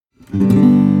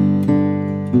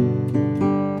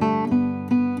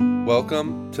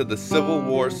Welcome to the Civil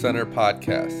War Center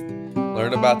podcast.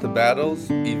 Learn about the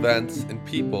battles, events, and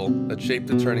people that shaped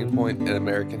a turning point in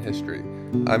American history.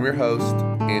 I'm your host,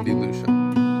 Andy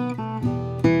Lucian.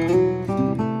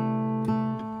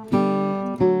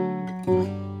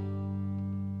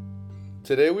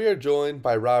 Today we are joined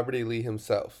by Robert E. Lee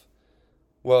himself.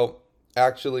 Well,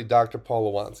 actually, Dr.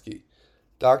 Paul Lewanski.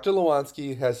 Dr.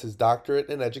 Lewanski has his doctorate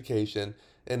in education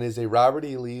and is a Robert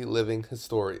E. Lee living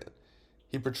historian.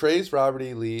 He portrays Robert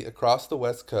E. Lee across the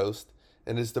West Coast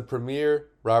and is the premier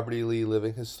Robert E. Lee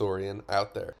living historian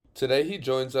out there. Today he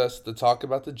joins us to talk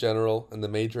about the general and the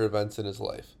major events in his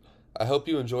life. I hope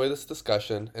you enjoy this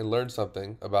discussion and learn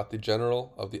something about the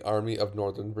general of the Army of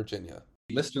Northern Virginia.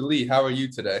 Mr. Lee, how are you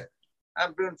today?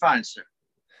 I'm doing fine, sir.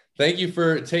 Thank you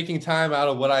for taking time out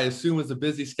of what I assume is a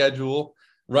busy schedule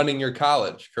running your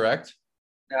college, correct?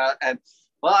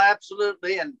 Well,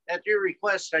 absolutely. And at your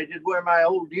request, I did wear my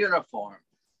old uniform.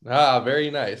 Very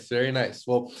nice. Very nice.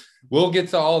 Well, we'll get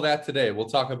to all that today. We'll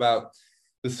talk about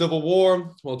the Civil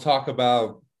War. We'll talk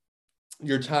about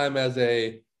your time as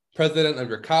a president of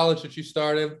your college that you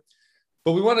started.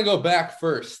 But we want to go back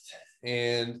first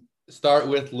and start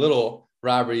with little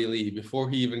Robert E. Lee before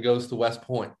he even goes to West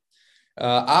Point.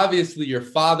 Obviously, your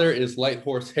father is Light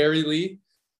Horse Harry Lee,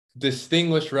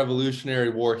 distinguished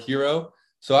Revolutionary War hero.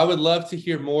 So I would love to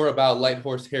hear more about Light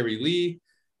Horse Harry Lee.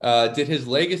 Did his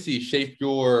legacy shape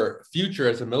your future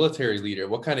as a military leader?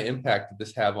 What kind of impact did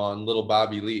this have on little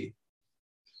Bobby Lee?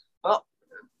 Well,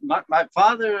 my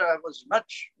father was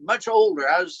much older.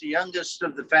 I was the youngest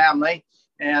of the family.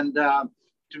 And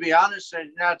to be honest, I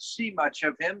did not see much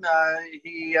of him.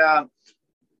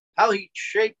 How he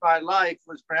shaped my life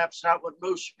was perhaps not what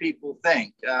most people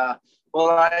think.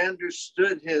 Well, I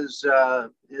understood his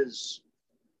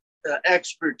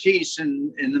expertise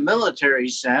in the military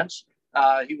sense.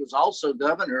 He was also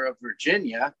governor of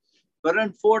Virginia, but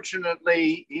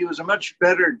unfortunately, he was a much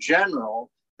better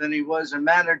general than he was a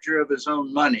manager of his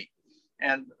own money.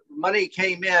 And money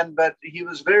came in, but he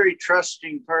was a very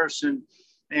trusting person.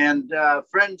 And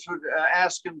friends would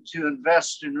ask him to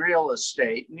invest in real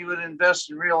estate, and he would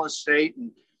invest in real estate, and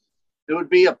there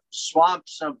would be a swamp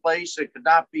someplace that could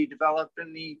not be developed,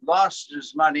 and he lost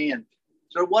his money. And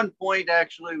so at one point,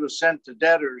 actually was sent to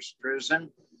debtor's prison.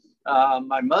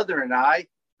 My mother and I,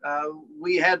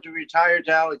 we had to retire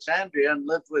to Alexandria and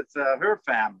live with her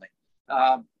family.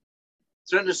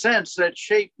 So in a sense, that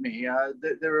shaped me.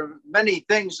 There were many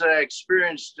things that I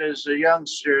experienced as a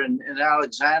youngster in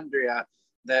Alexandria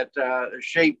that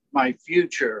shaped my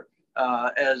future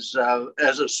as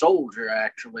a soldier,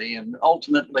 actually, and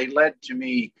ultimately led to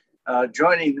me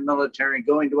joining the military,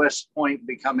 going to West Point,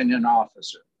 becoming an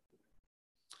officer.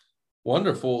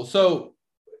 Wonderful. So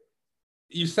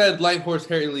you said Light Horse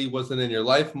Harry Lee wasn't in your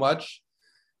life much.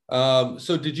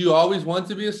 So did you always want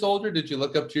to be a soldier? Did you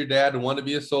look up to your dad and want to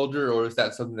be a soldier, or is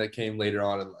that something that came later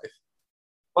on in life?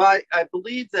 Well, I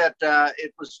believe that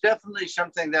it was definitely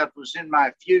something that was in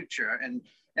my future.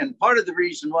 And part of the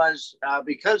reason was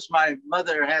because my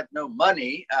mother had no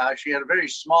money. She had a very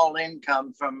small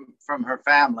income from her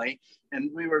family. And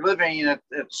we were living at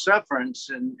Sufferance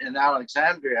in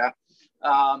Alexandria.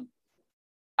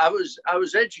 I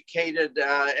was educated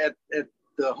at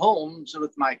the homes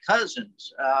with my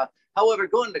cousins. However,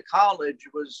 going to college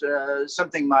was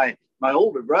something my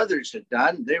older brothers had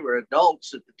done. They were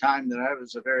adults at the time that I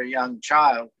was a very young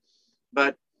child.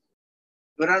 But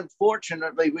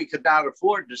unfortunately, we could not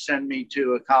afford to send me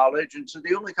to a college. And so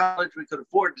the only college we could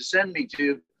afford to send me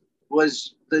to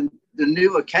was the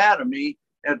new academy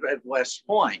at West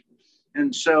Point.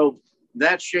 And so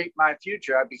that shaped my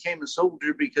future. I became a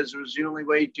soldier because it was the only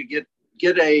way to get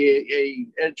a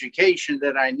education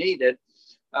that I needed.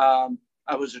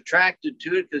 I was attracted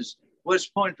to it because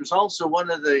West Point was also one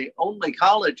of the only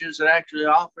colleges that actually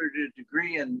offered a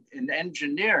degree in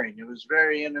engineering. It was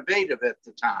very innovative at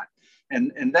the time,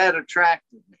 and that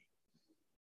attracted me.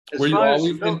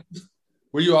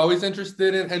 Were you always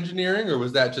interested in engineering, or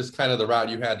was that just kind of the route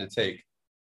you had to take?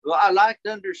 Well, I liked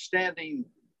understanding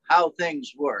how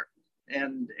things work.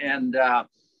 And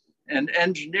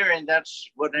engineering, that's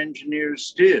what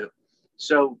engineers do.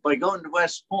 So by going to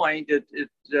West Point, it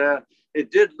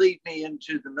did lead me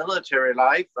into the military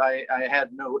life. I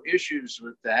had no issues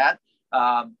with that.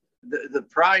 The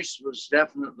price was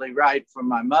definitely right for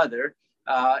my mother.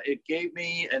 It gave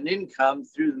me an income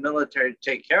through the military to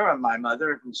take care of my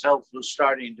mother, whose health was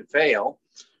starting to fail.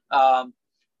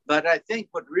 But I think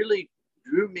what really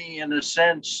drew me, in a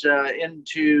sense,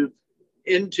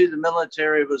 into the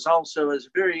military was also, as a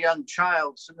very young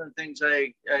child, some of the things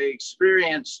I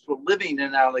experienced while living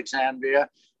in Alexandria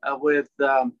with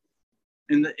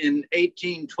in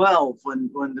 1812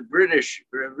 when the British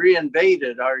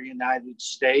reinvaded our United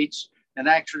States and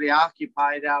actually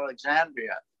occupied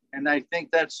Alexandria. And I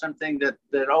think that's something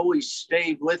that always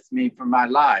stayed with me for my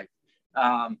life.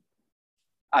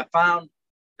 I found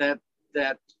that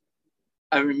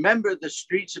I remember the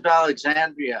streets of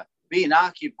Alexandria being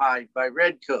occupied by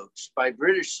redcoats, by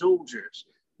British soldiers,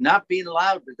 not being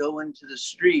allowed to go into the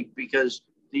street because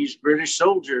these British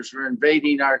soldiers were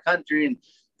invading our country, and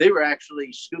they were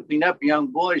actually scooping up young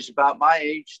boys about my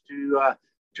age to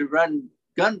run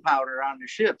gunpowder on the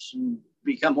ships and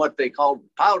become what they called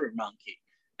powder monkey.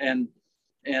 And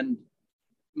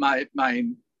my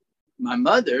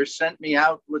mother sent me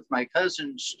out with my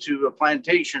cousins to a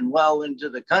plantation well into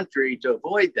the country to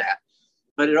avoid that.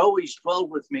 But it always dwelled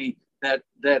with me that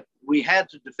we had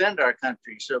to defend our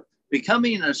country. So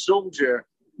becoming a soldier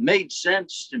made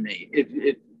sense to me.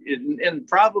 It in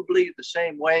probably the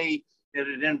same way that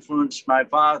it influenced my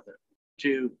father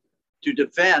to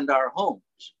defend our homes.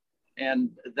 And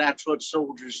that's what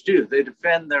soldiers do. They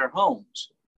defend their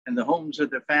homes and the homes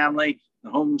of their family, the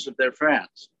homes of their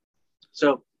friends.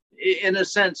 So in a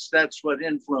sense, that's what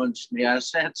influenced me. I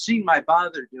had seen my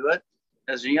father do it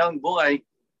as a young boy.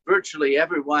 Virtually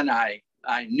everyone I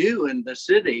knew in the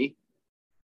city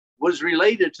was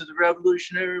related to the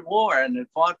Revolutionary War and had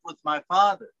fought with my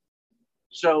father.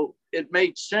 So it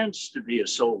made sense to be a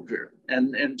soldier.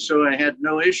 And so I had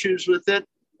no issues with it.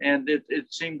 And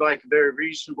it seemed like a very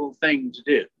reasonable thing to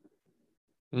do.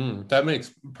 That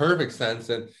makes perfect sense.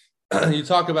 And you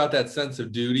talk about that sense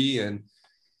of duty and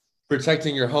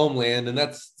protecting your homeland, and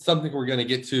that's something we're going to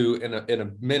get to in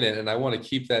a minute. And I want to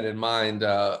keep that in mind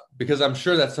because I'm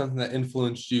sure that's something that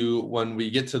influenced you when we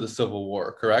get to the Civil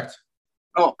War, correct?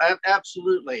 Oh,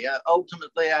 absolutely.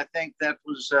 Ultimately, I think that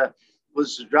was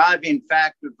the driving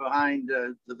factor behind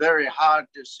the very hard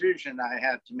decision I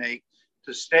had to make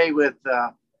to stay with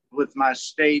my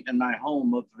state and my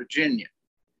home of Virginia.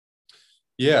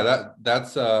 Yeah,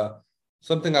 that's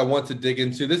something I want to dig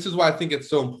into. This is why I think it's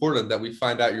so important that we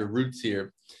find out your roots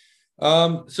here.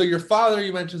 So your father,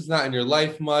 you mentioned, is not in your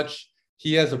life much.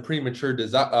 He has a premature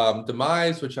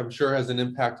demise, which I'm sure has an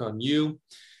impact on you.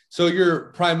 So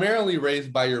you're primarily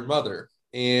raised by your mother,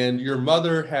 and your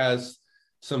mother has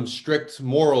some strict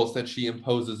morals that she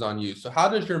imposes on you. So how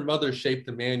does your mother shape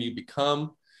the man you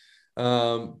become?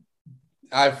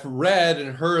 I've read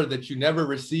and heard that you never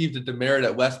received a demerit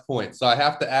at West Point. So I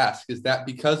have to ask, is that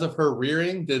because of her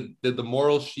rearing? Did the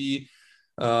morals she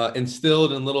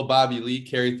instilled in little Bobby Lee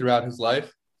carry throughout his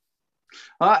life?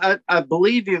 I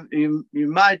believe you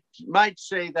might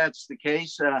say that's the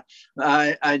case.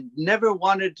 I never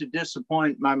wanted to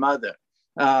disappoint my mother.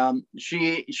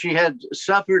 She had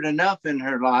suffered enough in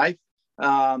her life.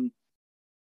 I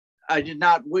did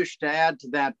not wish to add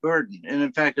to that burden. And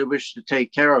in fact, I wished to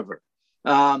take care of her.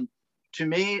 To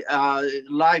me,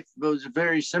 life was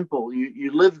very simple.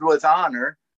 You lived with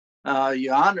honor.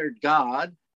 You honored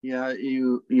God.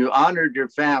 You honored your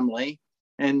family,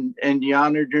 and you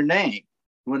honored your name.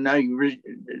 When I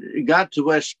got to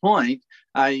West Point,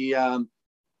 I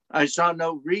saw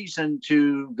no reason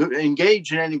to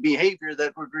engage in any behavior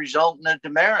that would result in a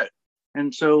demerit.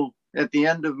 And so at the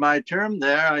end of my term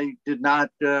there, I did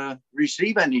not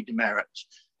receive any demerits.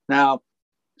 Now,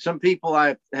 some people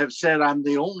have said I'm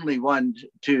the only one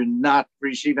to not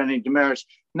receive any demerits.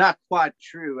 Not quite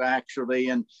true, actually.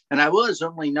 And I was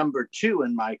only number 2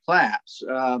 in my class.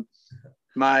 I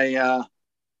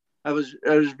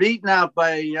was beaten out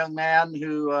by a young man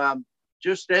who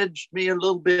just edged me a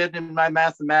little bit in my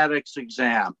mathematics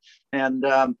exam. And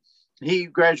he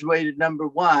graduated number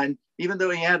 1. Even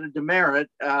though he had a demerit,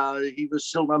 he was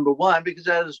still number 1 because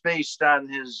that was based on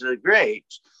his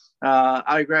grades.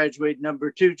 I graduated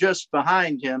number 2 just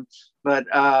behind him, but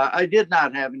I did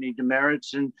not have any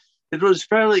demerits, and it was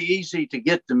fairly easy to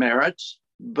get demerits,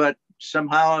 but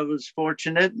somehow I was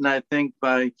fortunate, and I think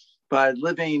by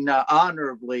living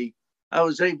honorably, I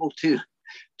was able to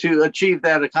achieve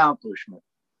that accomplishment.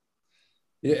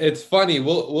 Yeah, it's funny.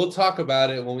 We'll talk about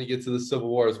it when we get to the Civil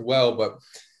War as well, but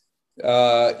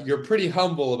you're pretty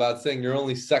humble about saying you're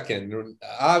only second.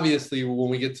 Obviously, when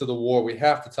we get to the war, we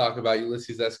have to talk about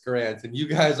Ulysses S. Grant, and you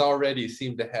guys already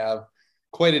seem to have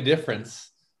quite a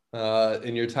difference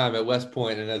in your time at West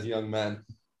Point and as young men.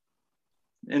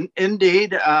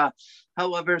 Indeed.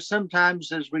 However,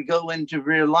 sometimes as we go into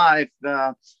real life,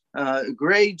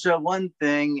 grades are one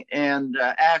thing and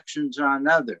actions are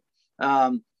another.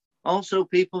 Also,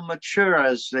 people mature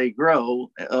as they grow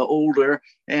older,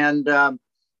 and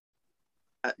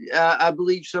I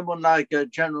believe someone like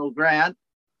General Grant,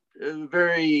 a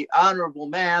very honorable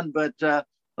man, but a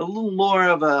little more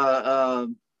of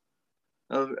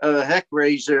a heck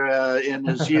raiser in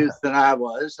his youth than I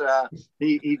was.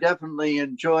 He definitely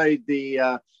enjoyed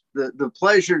the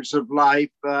pleasures of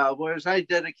life, whereas I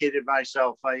dedicated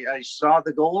myself. I saw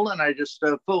the goal and I just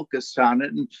focused on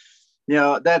it, and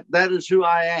that is who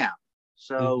I am.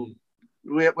 So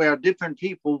we are different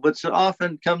people, but so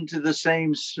often come to the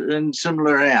same and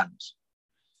similar ends.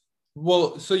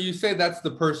 Well, so you say that's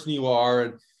the person you are,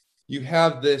 and you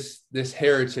have this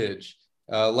heritage.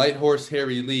 Light Horse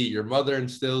Harry Lee, your mother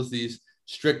instills these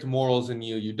strict morals in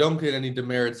you. You don't get any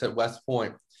demerits at West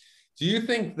Point. Do you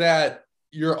think that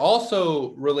you're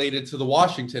also related to the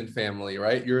Washington family,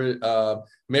 right? You're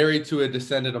married to a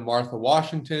descendant of Martha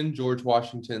Washington, George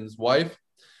Washington's wife.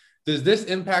 Does this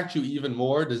impact you even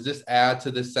more? Does this add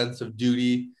to this sense of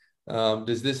duty?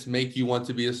 Does this make you want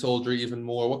to be a soldier even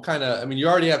more? What kind of, I mean, you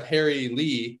already have Harry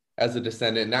Lee as a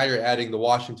descendant. Now you're adding the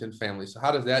Washington family. So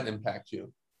how does that impact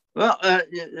you? Well,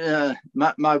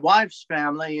 my wife's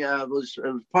family was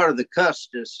part of the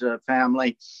Custis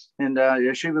family,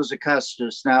 and she was a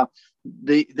Custis. Now,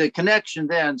 the connection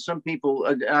then, some people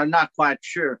are not quite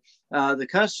sure. The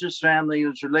Custis family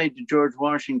was related to George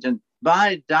Washington by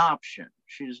adoption.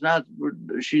 She is not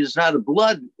a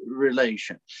blood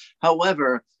relation.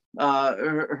 However,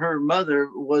 her mother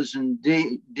was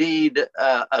indeed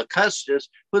a Custis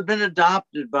who had been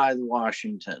adopted by the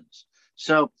Washingtons.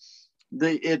 So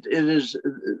it is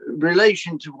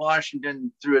relation to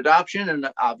Washington through adoption and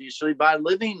obviously by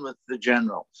living with the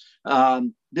general.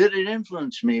 Did it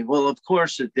influence me? Well, of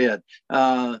course it did.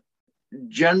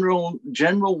 General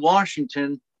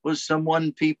Washington was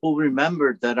someone people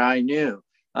remembered that I knew.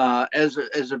 As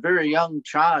a very young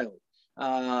child,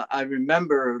 I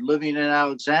remember living in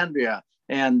Alexandria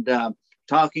and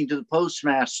talking to the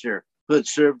postmaster who had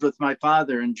served with my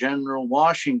father and General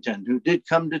Washington, who did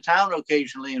come to town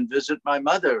occasionally and visit my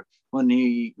mother when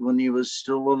he was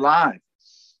still alive.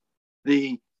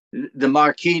 The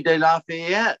Marquis de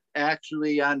Lafayette,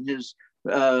 actually on his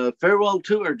farewell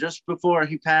tour just before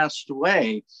he passed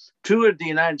away, toured the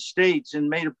United States and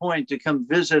made a point to come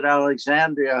visit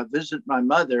Alexandria, visit my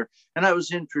mother, and I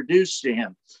was introduced to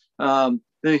him.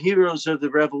 The heroes of the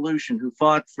Revolution who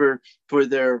fought for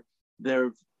their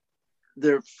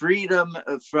freedom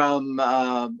from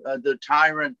the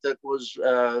tyrant that was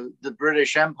the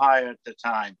British Empire at the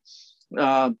time,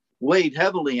 weighed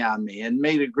heavily on me and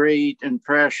made a great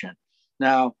impression.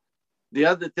 Now, the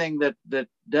other thing that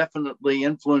definitely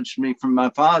influenced me from my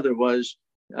father was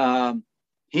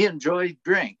he enjoyed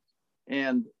drink,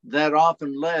 and that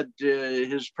often led to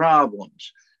his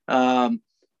problems.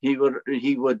 He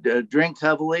would drink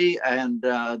heavily, and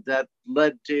that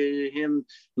led to him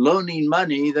loaning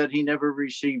money that he never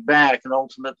received back, and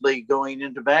ultimately going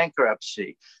into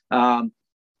bankruptcy.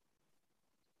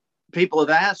 People have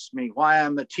asked me why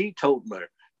I'm a teetotaler,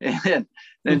 and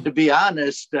to be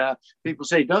honest, people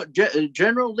say, "Don't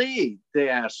General Lee?" They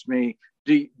asked me,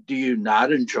 "Do you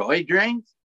not enjoy drink?"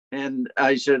 And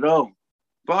I said, "Oh,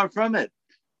 far from it,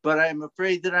 but I'm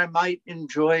afraid that I might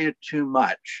enjoy it too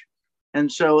much." And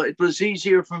so it was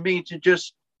easier for me to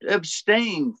just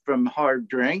abstain from hard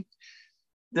drink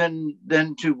than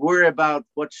to worry about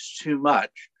what's too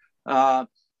much.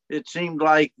 It seemed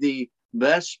like the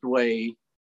best way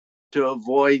to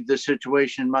avoid the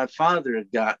situation my father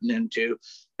had gotten into,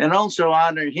 and also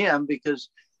honor him because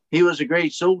he was a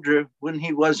great soldier when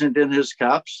he wasn't in his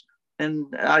cups,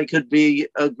 and I could be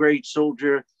a great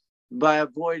soldier by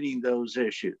avoiding those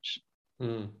issues.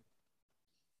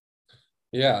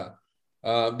 Yeah.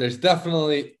 There's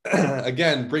definitely,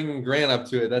 again, bringing Grant up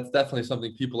to it, that's definitely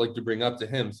something people like to bring up to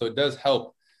him. So it does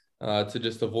help to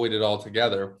just avoid it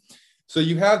altogether. So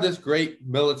you have this great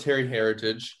military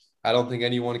heritage. I don't think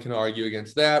anyone can argue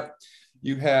against that.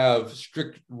 You have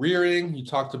strict rearing. You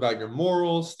talked about your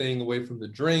morals, staying away from the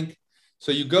drink.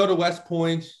 So you go to West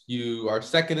Point. You are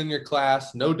second in your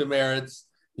class, no demerits.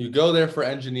 You go there for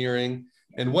engineering.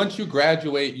 And once you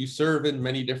graduate, you serve in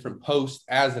many different posts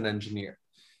as an engineer.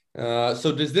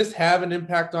 So does this have an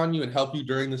impact on you and help you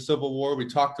during the Civil War? We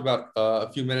talked about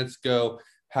a few minutes ago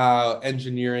how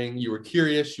engineering, you were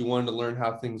curious, you wanted to learn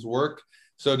how things work.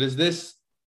 So does this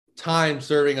time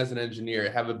serving as an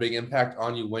engineer have a big impact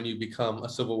on you when you become a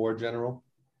Civil War general?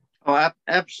 Oh,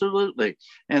 absolutely.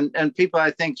 And people,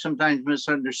 I think, sometimes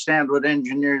misunderstand what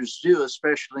engineers do,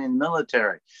 especially in the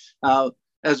military.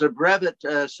 As a brevet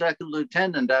second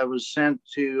lieutenant, I was sent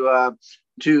to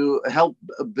help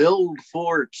build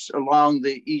forts along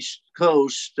the East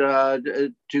Coast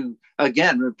to,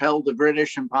 again, repel the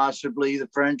British and possibly the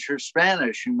French or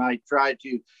Spanish who might try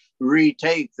to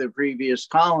retake the previous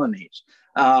colonies.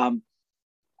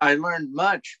 I learned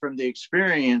much from the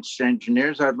experienced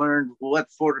engineers. I learned what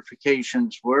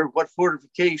fortifications were, what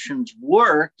fortifications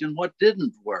worked, and what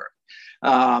didn't work.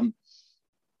 Um,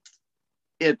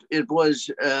 it was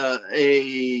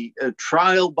a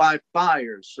trial by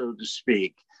fire, so to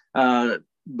speak.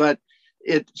 But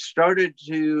it started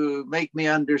to make me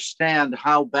understand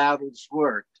how battles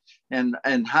worked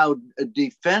and how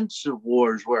defensive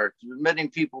wars work. Many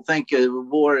people think a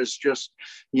war is just,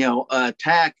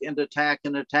 attack and attack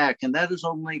and attack, and that is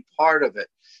only part of it.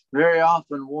 Very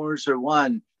often wars are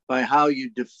won by how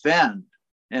you defend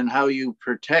and how you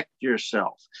protect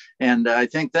yourself. And I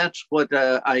think that's what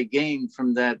I gained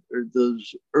from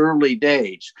those early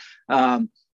days. When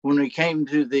we came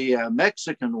to the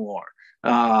Mexican War,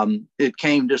 it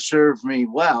came to serve me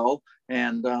well.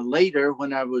 And later,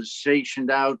 when I was stationed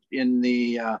out in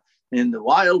the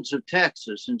wilds of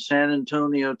Texas, in San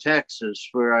Antonio, Texas,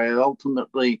 where I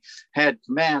ultimately had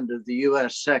command of the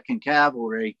U.S. 2nd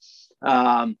Cavalry,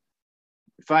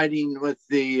 fighting with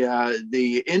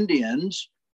the Indians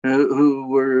who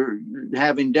were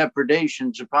having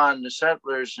depredations upon the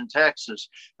settlers in Texas,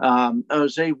 I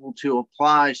was able to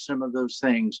apply some of those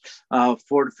things,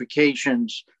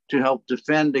 fortifications to help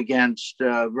defend against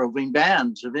roving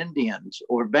bands of Indians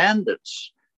or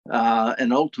bandits,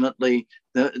 and ultimately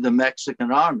the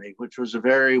Mexican army, which was a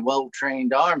very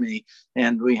well-trained army,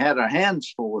 and we had our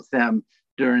hands full with them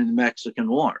during the Mexican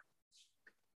War.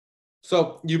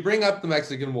 So you bring up the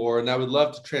Mexican War, and I would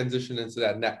love to transition into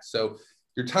that next. So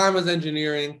your time as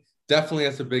engineering definitely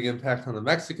has a big impact on the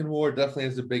Mexican War, definitely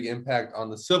has a big impact on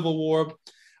the Civil War.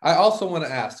 I also want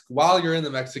to ask, while you're in the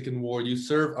Mexican War, you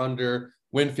serve under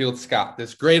Winfield Scott,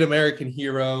 this great American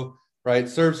hero, right?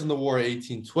 Serves in the War of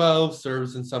 1812,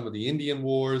 serves in some of the Indian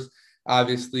Wars.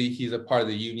 Obviously, he's a part of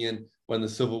the Union when the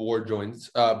Civil War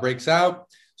breaks out.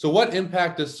 So what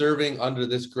impact does serving under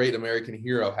this great American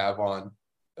hero have on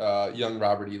young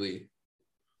Robert E. Lee?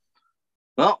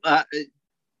 Well,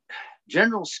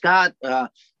 General Scott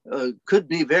could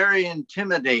be very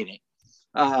intimidating.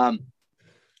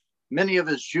 Many of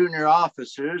his junior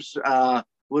officers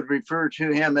would refer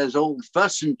to him as old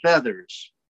fuss and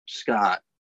feathers Scott.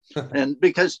 And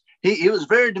because he was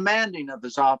very demanding of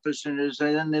his office and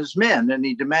his men, and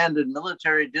he demanded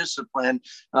military discipline.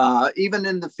 Even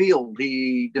in the field,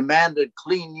 he demanded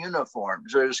clean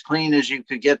uniforms, or as clean as you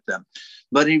could get them.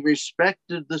 But he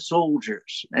respected the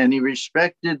soldiers, and he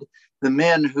respected the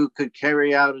men who could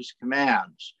carry out his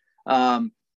commands.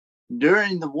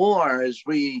 During the war, as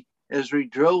we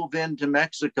drove into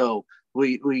Mexico,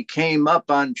 we came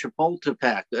up on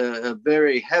Chapultepec, a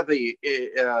very heavily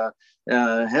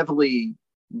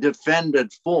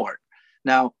defended fort.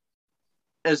 Now,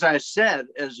 as I said,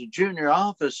 as a junior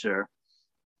officer,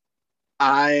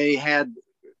 I had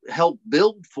helped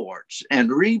build forts and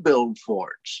rebuild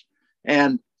forts.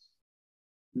 And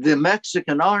the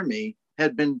Mexican army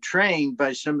had been trained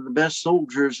by some of the best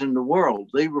soldiers in the world.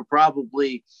 They were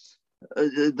probably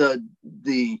the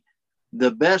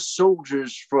best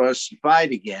soldiers for us to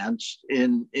fight against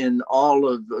in all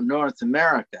of North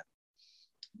America.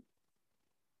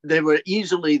 They were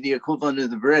easily the equivalent of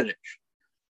the British,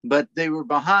 but they were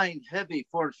behind heavy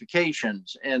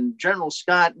fortifications. And General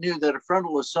Scott knew that a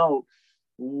frontal assault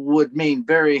would mean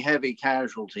very heavy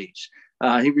casualties.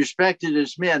 He respected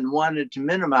his men, wanted to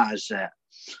minimize that.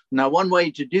 Now, one way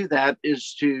to do that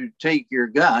is to take your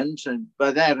guns, and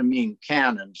by that I mean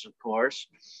cannons, of course,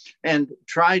 and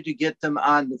try to get them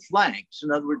on the flanks, in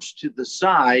other words, to the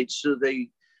sides, so we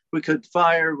could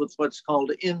fire with what's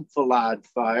called enfilade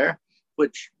fire,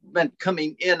 which meant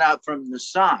coming in out from the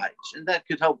sides, and that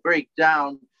could help break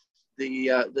down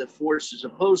the forces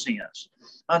opposing us.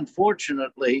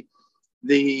 Unfortunately,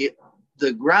 the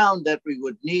ground that we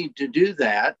would need to do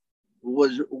that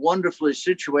was wonderfully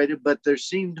situated, but there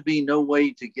seemed to be no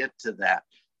way to get to that.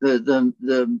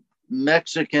 The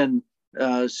Mexican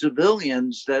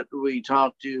civilians that we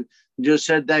talked to just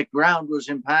said that ground was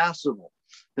impassable.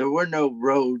 There were no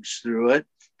roads through it,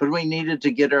 but we needed to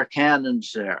get our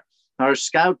cannons there. Our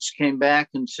scouts came back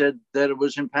and said that it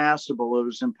was impassable. It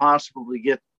was impossible to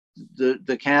get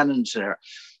the cannons there.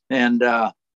 And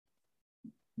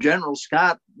General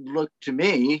Scott looked to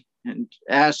me and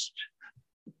asked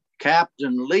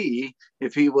Captain Lee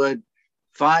if he would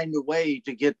find a way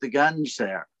to get the guns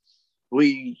there.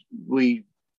 We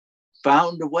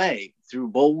found a way through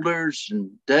boulders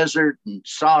and desert and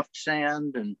soft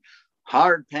sand and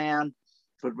hard pan,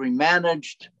 but we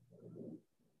managed.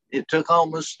 It took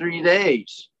almost 3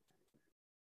 days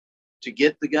to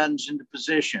get the guns into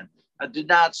position. I did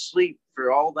not sleep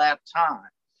for all that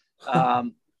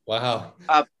time. Wow.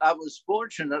 I was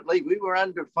fortunately, we were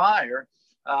under fire.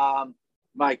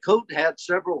 my coat had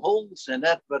several holes in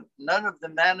it, but none of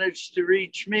them managed to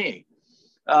reach me.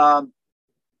 Um,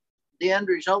 the end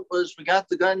result was we got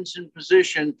the guns in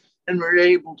position and we were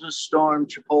able to storm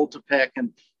Chapultepec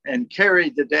and carry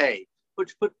the day,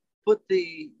 which put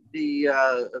the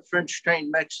French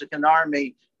trained Mexican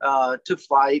army to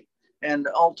flight. And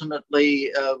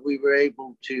ultimately, we were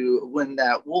able to win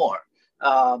that war.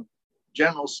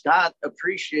 General Scott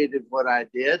appreciated what I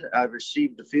did. I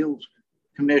received the field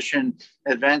commission,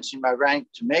 advancing my rank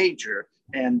to major,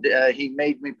 and he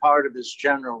made me part of his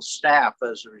general staff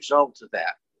as a result of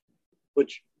that,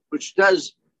 which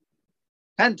does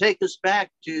kind of take us back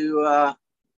to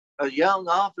a young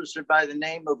officer by the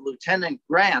name of Lieutenant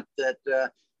Grant that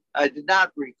I did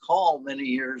not recall many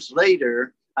years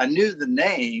later. I knew the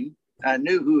name. I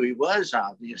knew who he was,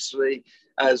 obviously,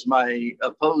 as my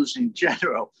opposing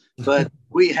general. But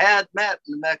we had met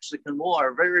in the Mexican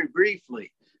War very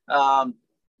briefly. After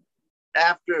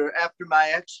my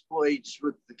exploits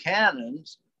with the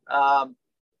cannons,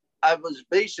 I was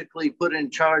basically put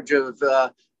in charge of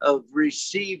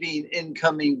receiving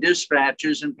incoming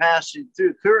dispatches and passing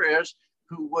through couriers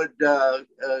who would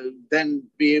then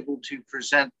be able to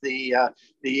present the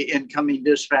incoming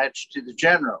dispatch to the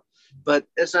general. But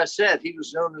as I said, he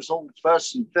was known as Old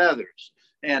Fuss and Feathers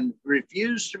and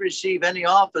refused to receive any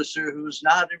officer who was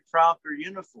not in proper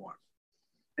uniform.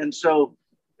 And so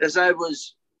as I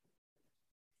was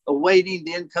awaiting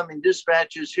the incoming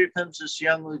dispatches, here comes this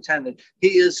young lieutenant.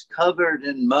 He is covered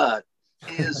in mud.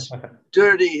 He is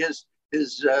dirty.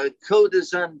 His coat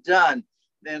is undone.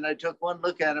 And I took one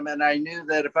look at him and I knew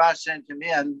that if I sent him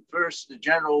in, first the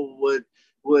general would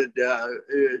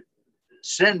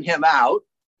send him out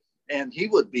and he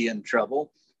would be in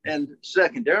trouble. And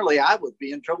secondarily, I would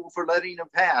be in trouble for letting him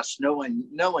pass,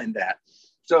 knowing that.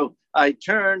 So I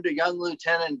turned to young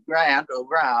Lieutenant Grant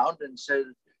around and said,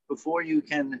 before you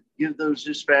can give those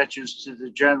dispatches to the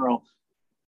general,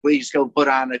 please go put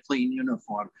on a clean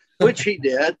uniform, which he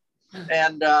did.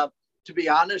 And to be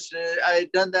honest, I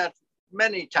had done that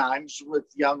many times with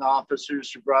young officers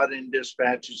who brought in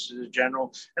dispatches to the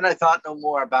general. And I thought no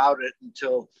more about it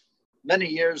until many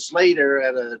years later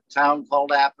at a town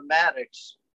called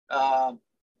Appomattox,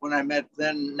 when I met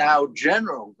then now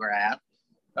General Grant.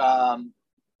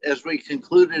 As we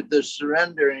concluded the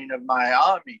surrendering of my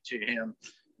army to him,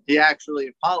 he actually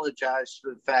apologized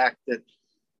for the fact that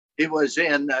he was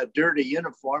in a dirty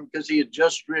uniform because he had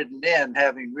just ridden in,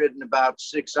 having ridden about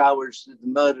 6 hours through the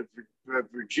mud of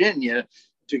Virginia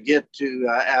to get to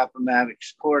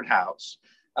Appomattox Courthouse.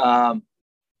 I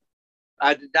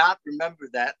did not remember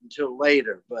that until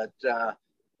later, but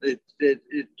it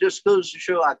just goes to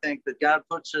show, I think, that God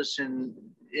puts us in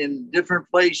different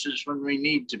places when we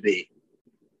need to be.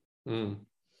 Mm.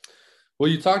 Well,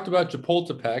 you talked about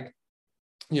Chapultepec.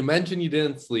 You mentioned you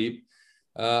didn't sleep.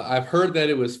 I've heard that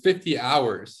it was 50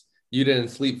 hours you didn't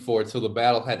sleep for till the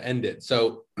battle had ended.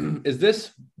 So is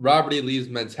this Robert E. Lee's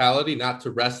mentality not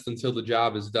to rest until the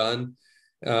job is done?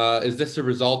 Is this a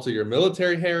result of your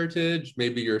military heritage,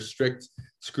 maybe your strict,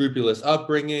 scrupulous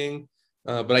upbringing?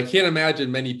 But I can't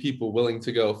imagine many people willing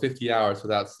to go 50 hours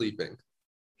without sleeping.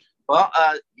 Well,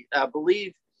 I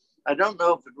believe, I don't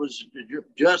know if it was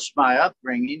just my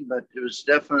upbringing, but it was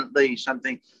definitely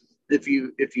something. If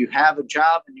you have a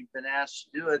job and you've been asked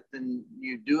to do it, then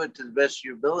you do it to the best of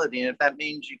your ability. And if that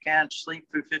means you can't sleep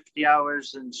for 50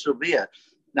 hours, then so be it.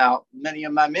 Now, many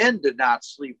of my men did not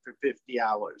sleep for 50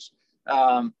 hours.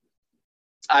 I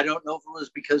don't know if it was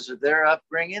because of their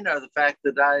upbringing or the fact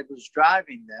that I was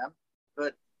driving them,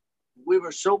 but we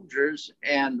were soldiers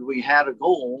and we had a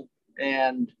goal,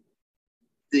 and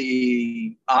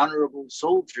the honorable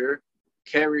soldier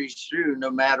carries through no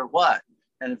matter what.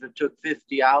 And if it took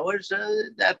 50 hours,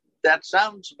 that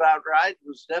sounds about right. It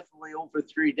was definitely over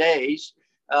 3 days.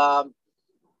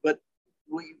 But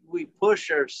we push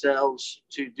ourselves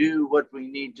to do what we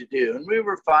need to do. And we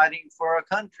were fighting for our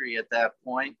country at that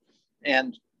point.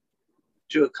 And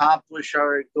to accomplish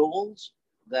our goals,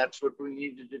 that's what we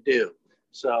needed to do.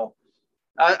 So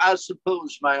I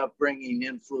suppose my upbringing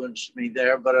influenced me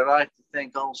there, but I like to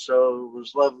think also it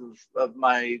was love of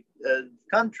my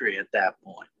country at that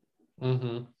point.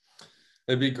 Mm-hmm.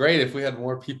 It'd be great if we had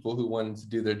more people who wanted to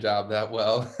do their job that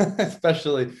well,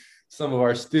 especially some of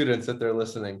our students that they're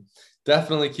listening.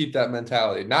 Definitely keep that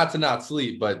mentality, not to not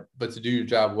sleep, but to do your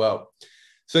job well.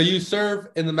 So you serve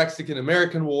in the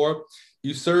Mexican-American War.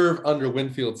 You serve under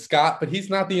Winfield Scott, but he's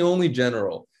not the only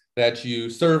general that you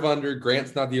serve under.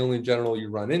 Grant's not the only general you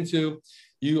run into.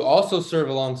 You also serve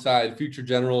alongside future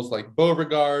generals like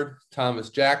Beauregard,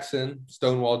 Thomas Jackson,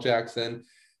 Stonewall Jackson,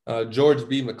 George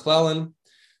B. McClellan.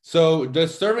 So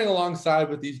does serving alongside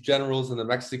with these generals in the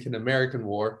Mexican-American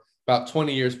War about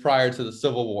 20 years prior to the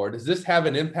Civil War, does this have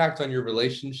an impact on your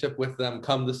relationship with them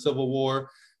come the Civil War?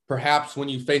 Perhaps when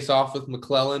you face off with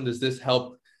McClellan, does this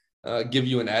help give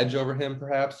you an edge over him,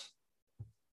 perhaps?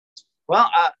 Well,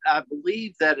 I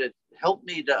believe that it helped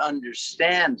me to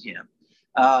understand him.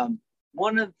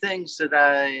 One of the things that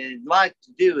I like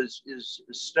to do is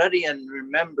study and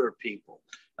remember people.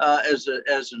 As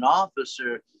an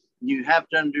officer, you have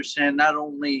to understand not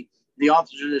only the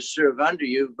officers that serve under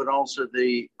you, but also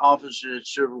the officers that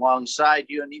serve alongside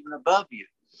you and even above you.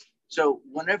 So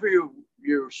whenever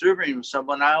you're serving with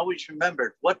someone, I always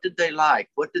remember, what did they like?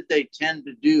 What did they tend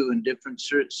to do in different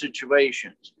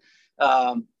situations?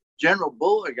 General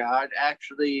Beauregard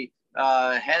actually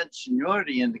had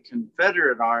seniority in the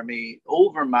Confederate Army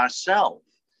over myself.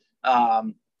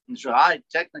 And so I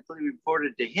technically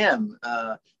reported to him,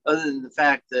 other than the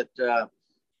fact that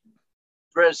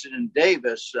President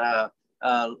Davis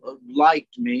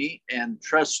liked me and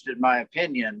trusted my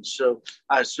opinion. So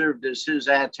I served as his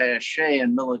attaché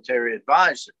and military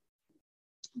advisor.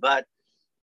 But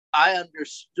I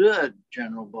understood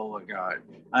General Beauregard.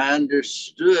 I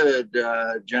understood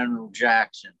General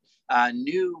Jackson. I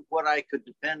knew what I could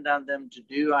depend on them to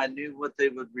do. I knew what they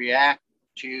would react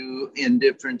to in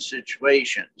different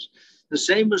situations. The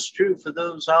same was true for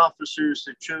those officers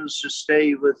that chose to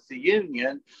stay with the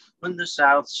Union when the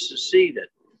South seceded.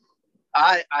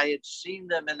 I had seen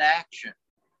them in action.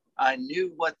 I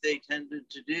knew what they tended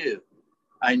to do.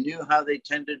 I knew how they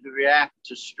tended to react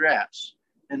to stress.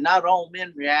 And not all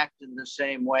men react in the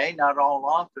same way. Not all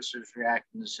officers react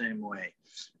in the same way.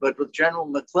 But with General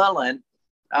McClellan,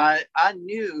 I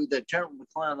knew that General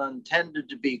McClellan tended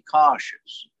to be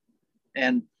cautious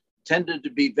and tended to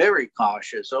be very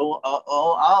cautious,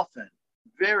 often,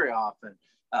 very often,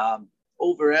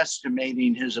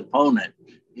 overestimating his opponent.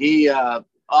 He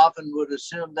often would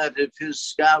assume that if his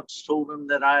scouts told him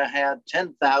that I had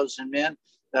 10,000 men,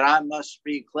 that I must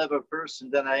be a clever person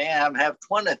that I am, have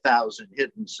 20,000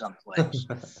 hidden someplace.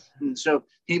 And so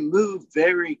he moved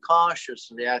very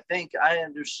cautiously. I think I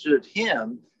understood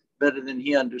him better than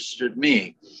he understood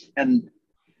me. And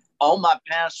all my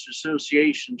past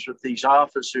associations with these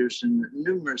officers in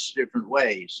numerous different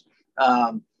ways,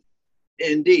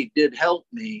 indeed did help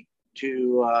me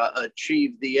to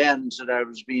achieve the ends that I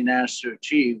was being asked to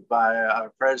achieve by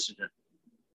our president.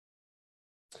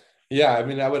 Yeah, I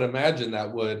mean, I would imagine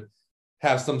that would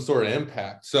have some sort of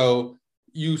impact. So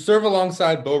you serve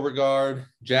alongside Beauregard,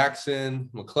 Jackson,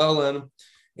 McClellan,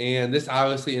 and this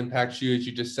obviously impacts you, as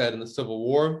you just said, in the Civil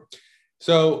War.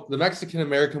 So the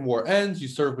Mexican-American War ends, you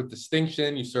serve with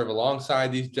distinction, you serve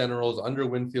alongside these generals under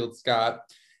Winfield Scott,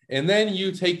 and then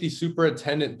you take the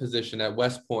superintendent position at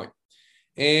West Point.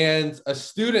 And a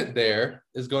student there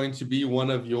is going to be one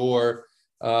of your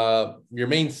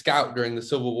main scout during the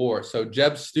Civil War. So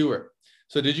Jeb Stuart.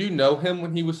 So did you know him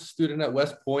when he was a student at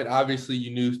West Point? Obviously,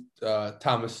 you knew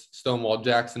Thomas Stonewall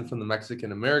Jackson from the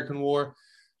Mexican-American War.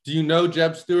 Do you know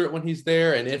Jeb Stuart when he's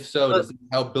there? And if so, does it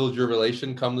help build your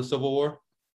relation come the Civil War?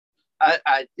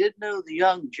 I did know the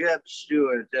young Jeb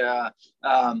Stuart.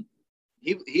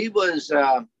 He was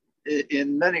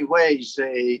in many ways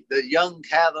the young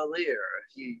cavalier.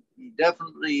 He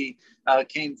definitely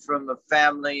came from a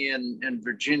family in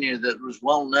Virginia that was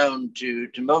well known to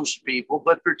most people,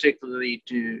 but particularly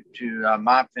to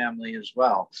my family as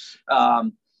well.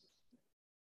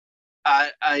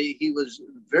 He was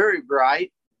very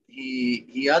bright.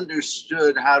 He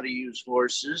understood how to use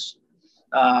horses.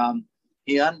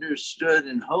 He understood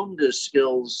and honed his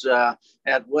skills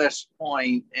at West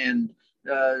Point and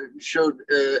showed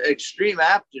extreme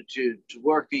aptitude to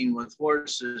working with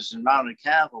horses and mounted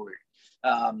cavalry.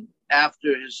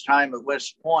 After his time at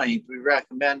West Point, we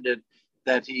recommended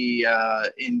that he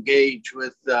engage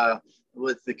with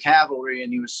the cavalry,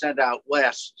 and he was sent out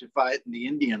west to fight in the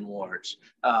Indian Wars,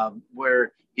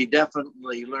 where he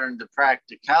definitely learned the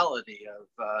practicality of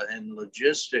and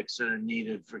logistics that are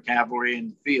needed for cavalry in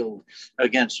the field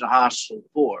against a hostile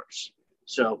force.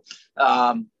 So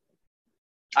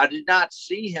I did not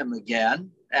see him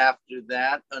again after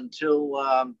that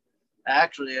until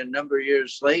actually a number of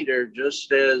years later,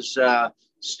 just as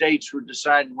states were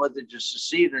deciding whether to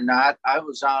secede or not. I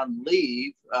was on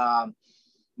leave.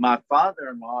 My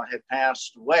father-in-law had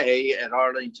passed away at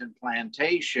Arlington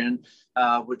Plantation,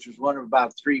 which was one of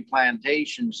about 3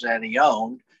 plantations that he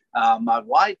owned. My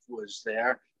wife was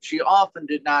there. She often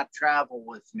did not travel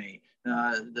with me.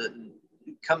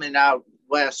 Coming out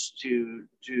west to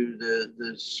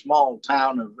the small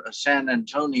town of San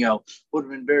Antonio would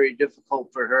have been very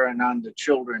difficult for her and on the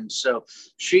children. So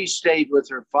she stayed with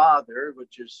her father,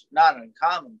 which is not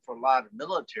uncommon for a lot of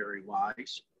military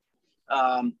wives.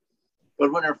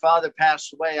 But when her father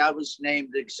passed away, I was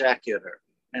named executor.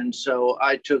 And so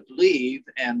I took leave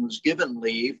and was given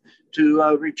leave to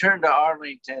return to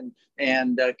Arlington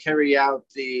and carry out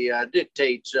the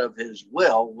dictates of his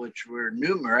will, which were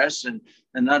numerous. And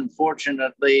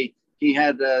unfortunately, he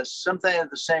had something of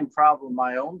the same problem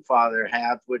my own father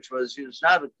had, which was he was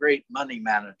not a great money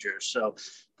manager. So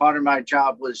part of my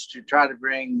job was to try to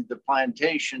bring the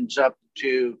plantations up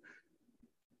to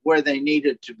where they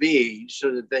needed to be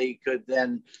so that they could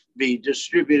then be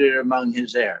distributed among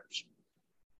his heirs.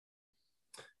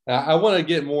 I want to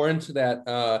get more into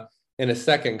that in a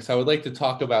second, because I would like to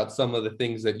talk about some of the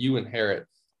things that you inherit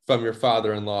from your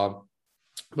father-in-law.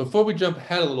 Before we jump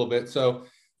ahead a little bit, so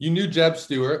you knew Jeb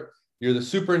Stuart, you're the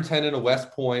superintendent of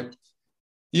West Point.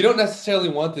 You don't necessarily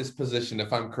want this position,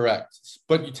 if I'm correct,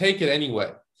 but you take it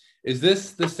anyway. Is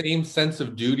this the same sense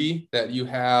of duty that you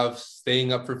have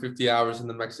staying up for 50 hours in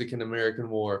the Mexican-American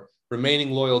War,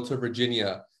 remaining loyal to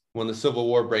Virginia when the Civil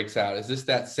War breaks out? Is this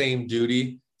that same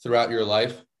duty throughout your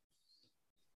life?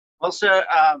 Well, sir,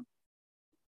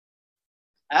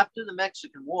 after the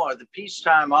Mexican War, the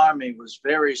peacetime army was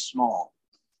very small.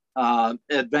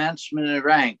 Advancement in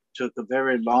rank took a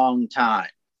very long time.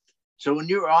 So when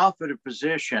you were offered a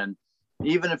position,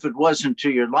 even if it wasn't to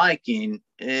your liking,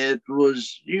 it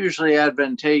was usually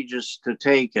advantageous to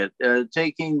take it.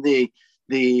 Taking the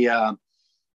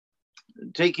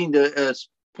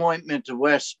appointment to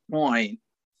West Point,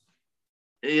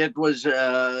 it was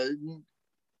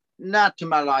not to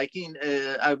my liking.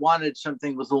 I wanted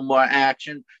something with a little more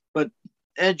action, but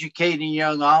educating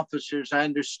young officers, I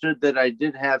understood that I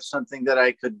did have something that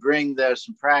I could bring there,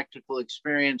 some practical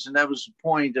experience. And that was the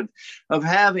point of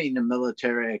having a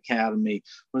military academy,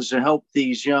 was to help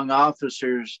these young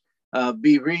officers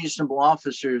be reasonable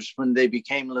officers when they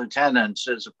became lieutenants,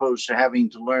 as opposed to having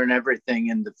to learn everything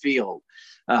in the field.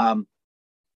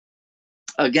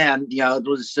 Again, it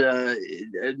was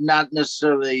not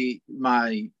necessarily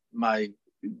my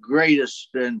greatest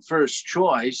and first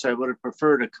choice. I would have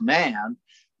preferred a command,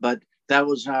 but that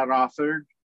was not offered,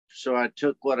 so I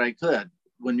took what I could.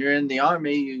 When you're in the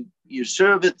Army, you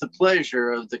serve at the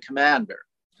pleasure of the commander,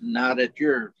 not at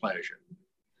your pleasure.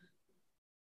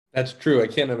 That's true. I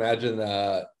can't imagine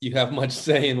you have much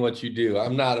say in what you do.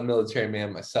 I'm not a military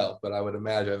man myself, but I would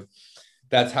imagine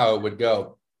that's how it would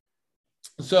go.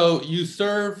 So you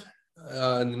serve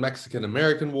in the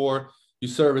Mexican-American War. You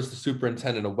serve as the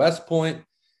superintendent of West Point.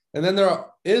 And then there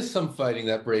is some fighting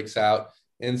that breaks out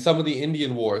in some of the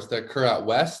Indian wars that occur out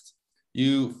west.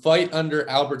 You fight under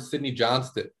Albert Sidney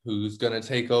Johnston, who's going to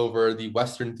take over the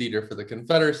Western Theater for the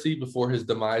Confederacy before his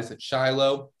demise at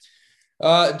Shiloh.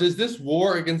 Does this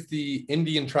war against the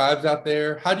Indian tribes out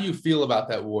there, how do you feel about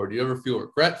that war? Do you ever feel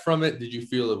regret from it? Did you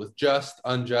feel it was just,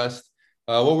 unjust?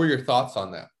 What were your thoughts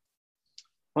on that?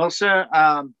 Well, sir,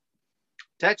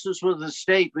 Texas was a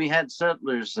state. We had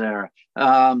settlers there.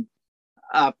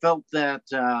 I felt that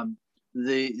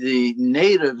the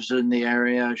natives in the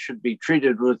area should be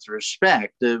treated with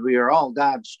respect. We are all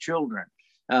God's children.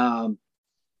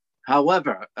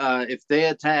 However, if they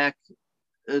attack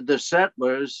the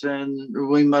settlers, then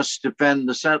we must defend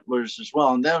the settlers as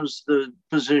well. And that was the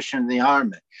position of the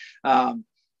Army.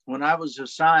 When I was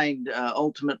assigned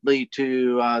ultimately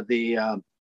to the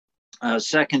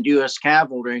 2nd U.S.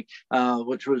 Cavalry,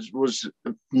 which was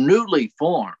newly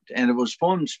formed, and it was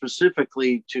formed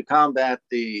specifically to combat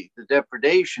the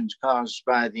depredations caused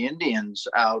by the Indians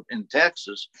out in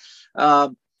Texas.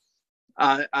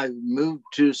 I moved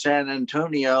to San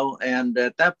Antonio, and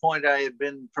at that point I had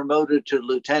been promoted to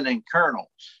lieutenant colonel.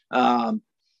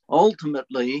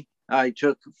 Ultimately, I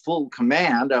took full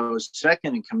command. I was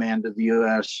second in command of the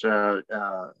U.S.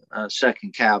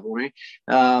 2nd Cavalry.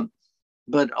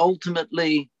 But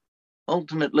ultimately,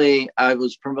 I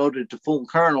was promoted to full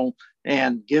colonel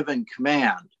and given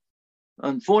command.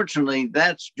 Unfortunately,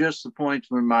 that's just the point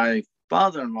where my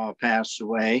father-in-law passed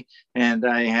away, and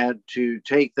I had to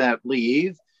take that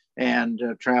leave and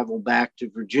travel back to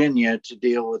Virginia to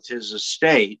deal with his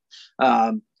estate.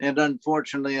 And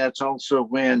unfortunately, that's also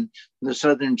when the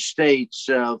southern states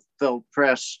felt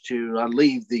pressed to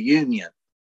leave the Union.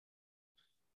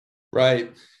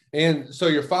 Right. And so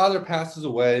your father passes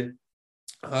away,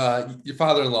 your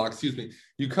father-in-law, excuse me,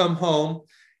 you come home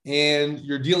and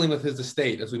you're dealing with his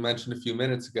estate, as we mentioned a few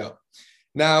minutes ago.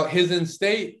 Now, his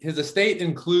estate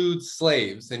includes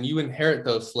slaves, and you inherit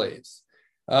those slaves.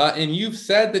 And you've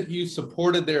said that you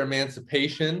supported their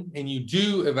emancipation and you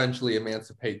do eventually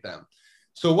emancipate them.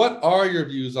 So what are your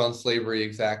views on slavery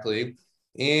exactly?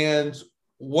 And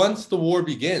once the war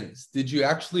begins, did you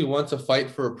actually want to fight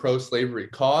for a pro-slavery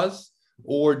cause,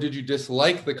 or did you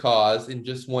dislike the cause and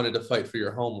just wanted to fight for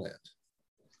your homeland?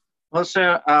 Well,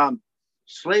 sir,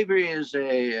 slavery is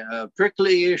a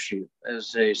prickly issue,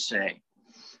 as they say.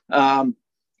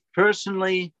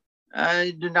 Personally,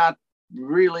 I do not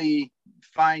really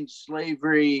find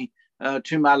slavery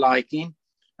to my liking.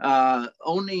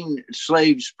 Owning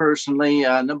slaves personally,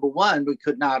 number one, we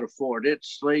could not afford it.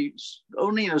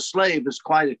 Owning a slave is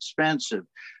quite expensive.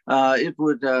 It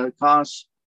would cost,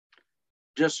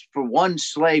 just for one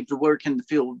slave to work in the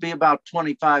field, would be about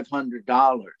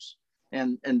 $2,500.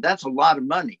 And that's a lot of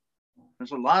money.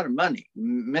 That's a lot of money.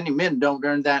 Many men don't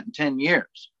earn that in 10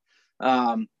 years.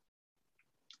 When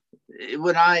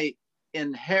I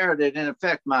inherited, in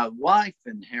effect, my wife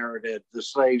inherited the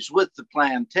slaves with the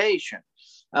plantation.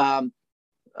 A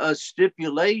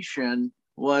stipulation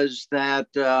was that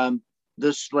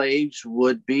the slaves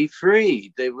would be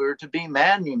freed. They were to be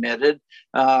manumitted.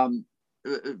 That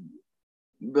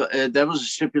was a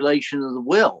stipulation of the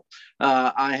will.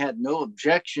 I had no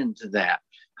objection to that.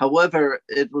 However,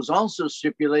 it was also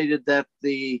stipulated that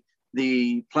the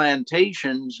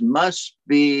plantations must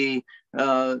be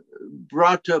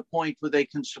brought to a point where they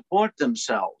can support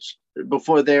themselves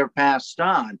before they're passed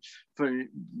on. For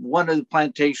one of the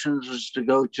plantations was to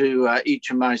go to each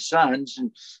of my sons,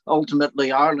 and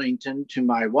ultimately Arlington to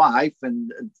my wife,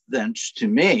 and thence to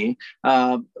me,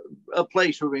 a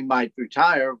place where we might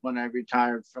retire when I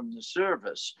retired from the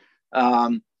service.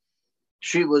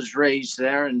 She was raised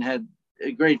there and had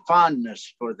a great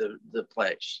fondness for the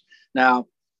place. Now,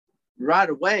 right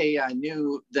away, I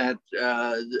knew that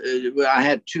I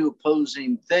had two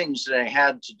opposing things that I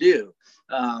had to do.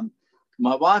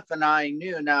 My wife and I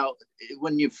knew, now,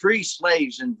 when you free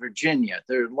slaves in Virginia,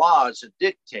 there are laws that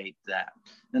dictate that.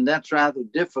 And that's rather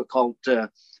difficult to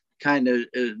kind of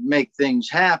make things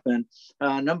happen.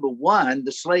 Number one,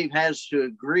 the slave has to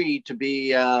agree to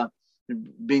be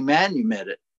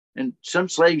manumitted. And some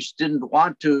slaves didn't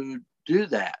want to do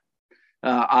that,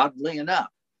 oddly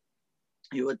enough.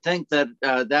 You would think that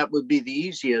that would be the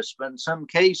easiest, but in some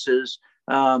cases,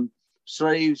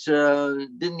 slaves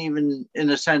didn't even,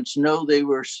 in a sense, know they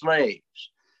were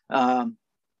slaves. The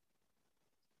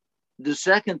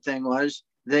second thing was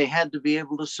they had to be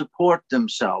able to support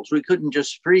themselves. We couldn't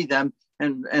just free them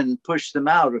and push them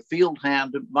out. A field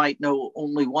hand might know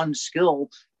only one skill,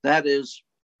 that is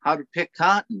how to pick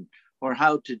cotton or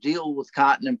how to deal with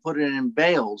cotton and put it in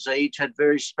bales. They each had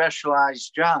very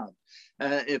specialized jobs.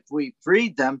 If we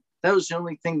freed them, that was the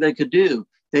only thing they could do.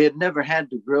 They had never had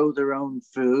to grow their own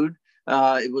food.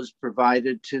 It was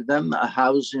provided to them.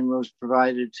 Housing was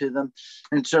provided to them.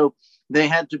 And so they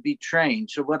had to be trained.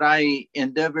 So what I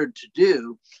endeavored to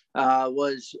do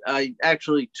was I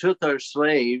actually took our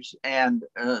slaves and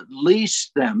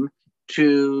leased them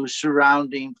to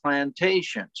surrounding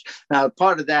plantations. Now,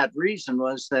 part of that reason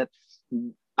was that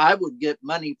I would get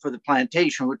money for the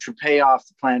plantation, which would pay off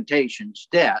the plantation's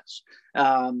debts.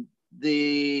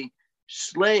 The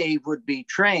slave would be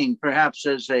trained perhaps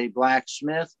as a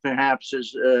blacksmith, perhaps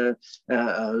as a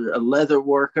leather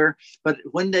worker. But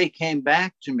when they came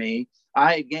back to me,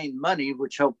 I gained money,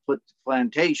 which helped put the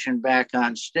plantation back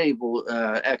on stable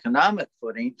economic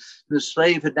footing. The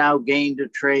slave had now gained a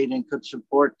trade and could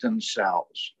support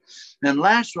themselves. And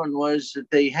last one was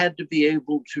that they had to be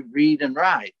able to read and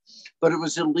write, but it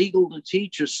was illegal to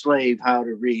teach a slave how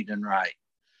to read and write.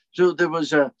 So there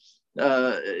was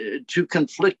two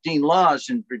conflicting laws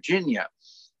in Virginia.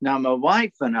 Now, my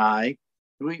wife and I,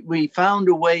 we found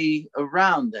a way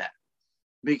around that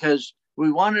because we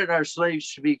wanted our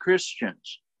slaves to be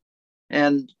Christians.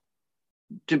 And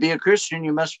to be a Christian,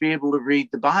 you must be able to read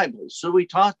the Bible. So we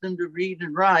taught them to read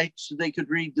and write so they could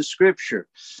read the scripture.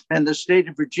 And the state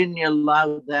of Virginia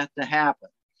allowed that to happen.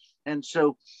 And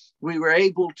so we were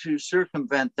able to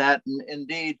circumvent that. And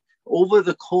indeed, over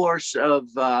the course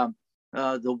of the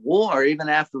war, even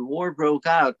after the war broke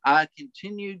out, I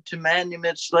continued to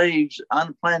manumit slaves on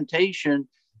a plantation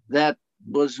that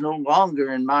was no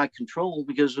longer in my control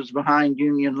because it was behind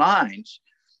Union lines.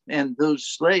 And those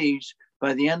slaves,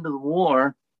 by the end of the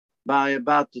war, by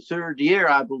about the third year,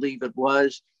 I believe it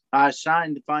was, I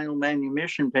signed the final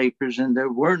manumission papers, and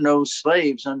there were no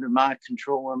slaves under my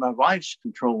control or my wife's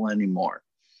control anymore.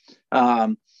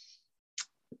 You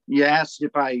asked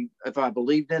if I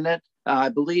believed in it. I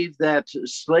believe that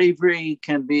slavery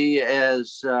can be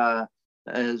as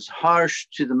as harsh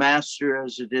to the master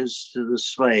as it is to the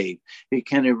slave. It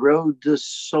can erode the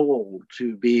soul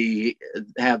to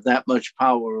have that much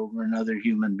power over another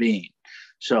human being.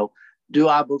 So, do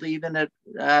I believe in it?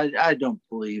 I don't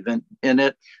believe in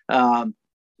it,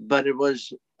 but it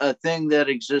was a thing that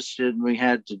existed and we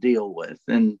had to deal with,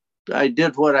 and I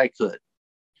did what I could.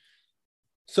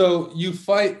 So you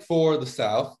fight for the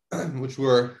South, which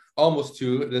we're almost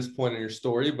to at this point in your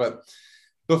story. But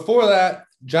before that,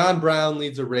 John Brown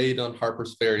leads a raid on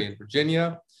Harper's Ferry in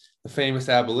Virginia. The famous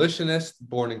abolitionist,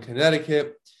 born in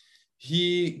Connecticut,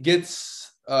 he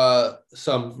gets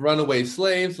some runaway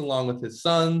slaves along with his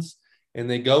sons, and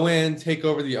they go in, take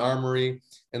over the armory,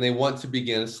 and they want to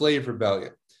begin a slave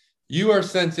rebellion. You are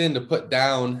sent in to put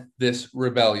down this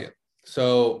rebellion.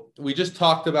 So we just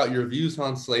talked about your views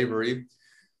on slavery.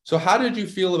 So how did you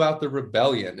feel about the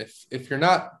rebellion? If you're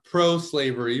not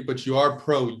pro-slavery, but you are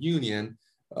pro-union,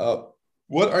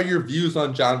 what are your views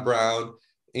on John Brown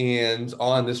and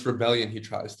on this rebellion he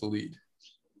tries to lead?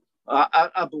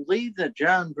 I believe that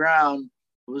John Brown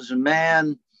was a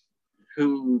man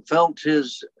who felt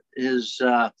his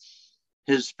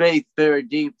faith very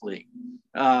deeply.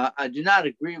 I do not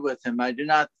agree with him. I do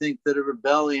not think that a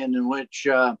rebellion in which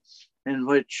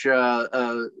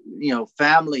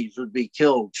families would be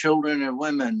killed, children and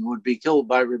women would be killed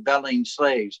by rebelling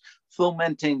slaves.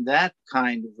 Fomenting that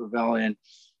kind of rebellion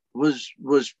was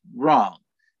wrong.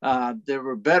 There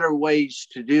were better ways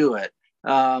to do it.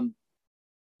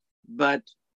 But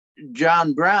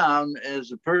John Brown,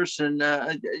 as a person,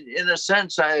 in a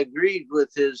sense, I agreed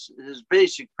with his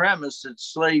basic premise that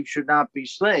slaves should not be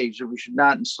slaves, or we should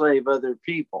not enslave other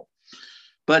people.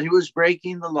 But he was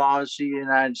breaking the laws of the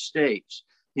United States.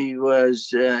 He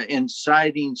was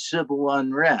inciting civil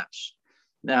unrest.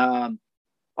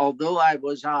 Although I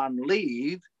was on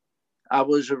leave, I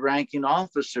was a ranking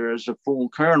officer as a full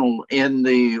colonel in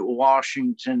the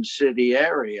Washington City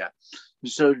area.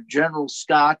 So General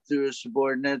Scott, through his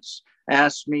subordinates,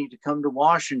 asked me to come to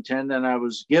Washington, and I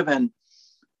was given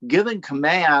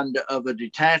command of a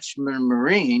detachment of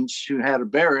Marines who had a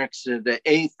barracks at the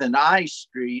 8th and I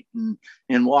Street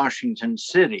in Washington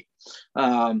City.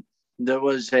 There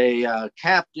was a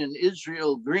Captain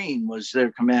Israel Green was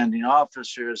their commanding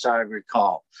officer, as I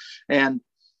recall. And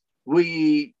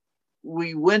we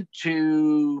went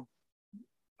to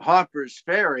Harper's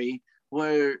Ferry,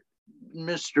 where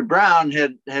Mr. Brown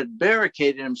had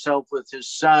barricaded himself with his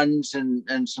sons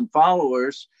and some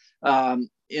followers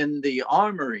in the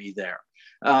armory there.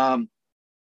 And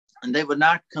they would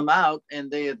not come out,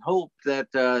 and they had hoped that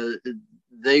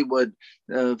they would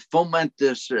foment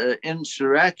this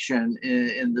insurrection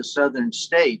in the southern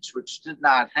states, which did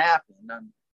not happen.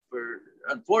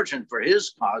 Unfortunate for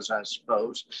his cause, I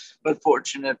suppose, but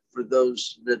fortunate for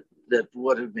those that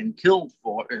would have been killed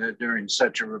during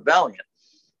such a rebellion.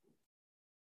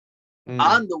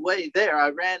 On the way there, I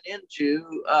ran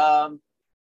into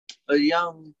a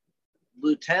young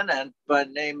lieutenant by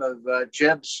the name of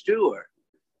Jeb Stewart,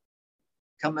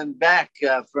 coming back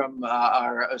from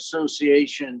our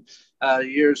association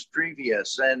years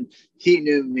previous. And he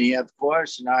knew me, of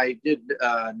course, and I did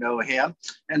know him.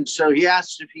 And so he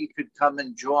asked if he could come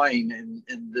and join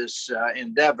in this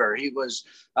endeavor. He was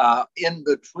in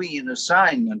between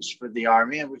assignments for the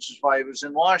Army, which is why he was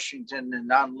in Washington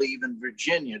and on leave in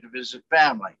Virginia to visit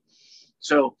family.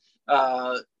 So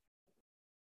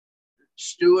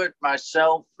Stewart,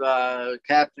 myself,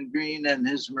 Captain Green, and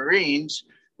his Marines,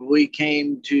 we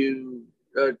came to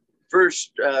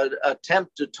first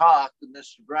attempt to talk to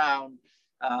Mr. Brown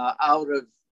out of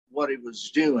what he was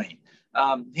doing.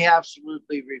 He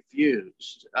absolutely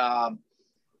refused.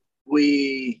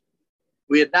 We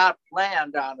had not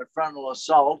planned on a frontal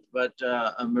assault, but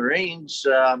Marines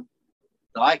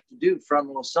like to do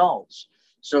frontal assaults.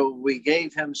 So we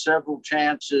gave him several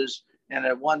chances, and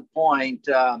at one point,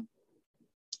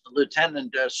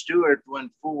 Lieutenant Stewart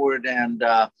went forward and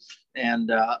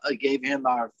gave him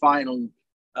our final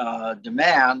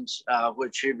demands,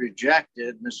 which he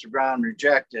rejected. Mr. Brown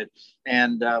rejected,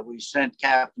 and we sent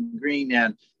Captain Green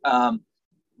in.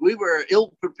 We were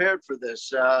ill prepared for this.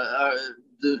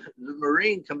 The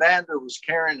Marine commander was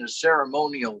carrying a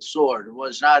ceremonial sword. It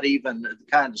was not even the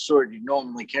kind of sword you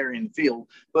normally carry in the field,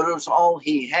 but it was all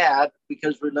he had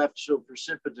because we left so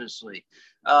precipitously.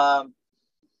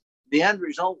 The end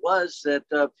result was that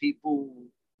people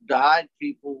died,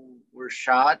 people were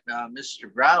shot.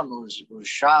 Mr. Brown was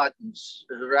shot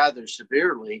rather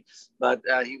severely, but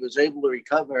he was able to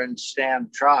recover and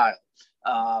stand trial.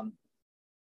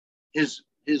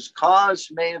 His cause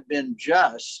may have been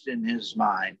just in his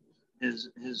mind,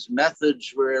 his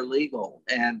methods were illegal,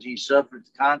 and he suffered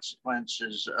the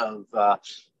consequences of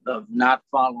not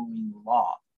following the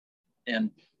law.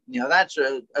 And that's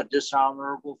a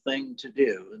dishonorable thing to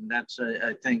do, and that's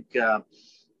I think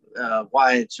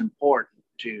why it's important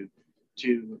to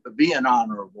be an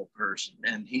honorable person.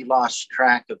 And he lost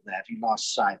track of that. He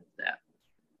lost sight of that.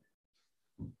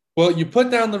 Well, you put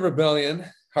down the rebellion,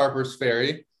 Harper's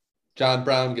Ferry. John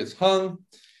Brown gets hung,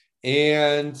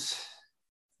 and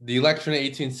the election of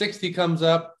 1860 comes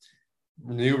up.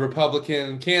 New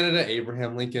Republican candidate,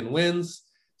 Abraham Lincoln, wins.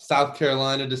 South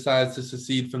Carolina decides to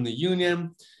secede from the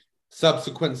Union.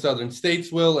 Subsequent southern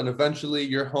states will, and eventually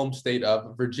your home state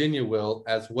of Virginia will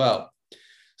as well.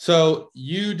 So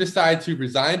you decide to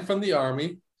resign from the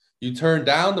Army. You turn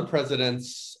down the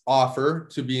president's offer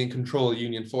to be in control of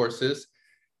Union forces,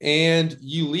 and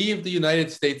you leave the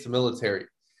United States military.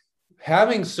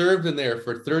 Having served in there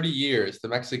for 30 years, the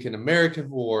Mexican-American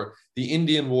War, the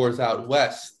Indian Wars out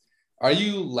west, are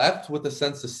you left with a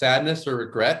sense of sadness or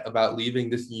regret about leaving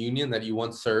this union that you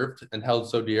once served and held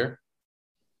so dear?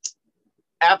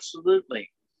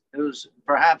 Absolutely. It was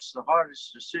perhaps the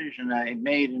hardest decision I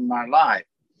made in my life.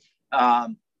 I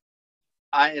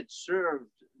had served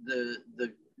the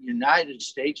United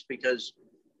States because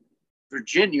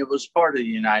Virginia was part of the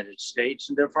United States,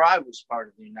 and therefore I was part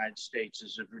of the United States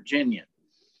as a Virginian.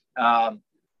 I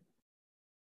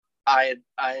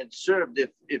had served.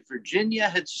 If Virginia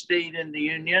had stayed in the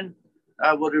Union,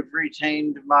 I would have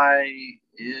retained my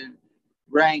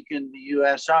rank in the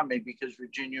U.S. Army because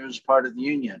Virginia was part of the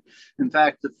Union. In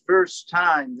fact, the first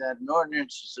time that an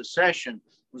ordinance of secession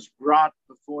was brought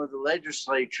before the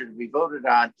legislature to be voted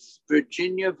on,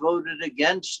 Virginia voted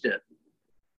against it.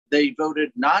 They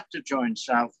voted not to join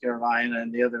South Carolina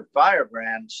and the other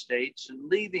firebrand states in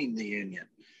leaving the Union.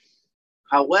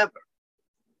 However,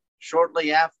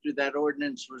 shortly after that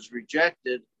ordinance was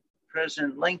rejected,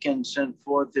 President Lincoln sent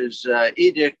forth his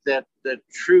edict that the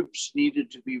troops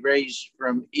needed to be raised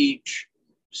from each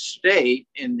state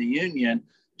in the Union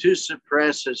to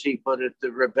suppress, as he put it,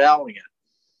 the rebellion.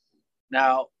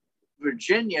 Now,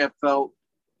 Virginia felt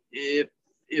if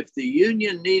the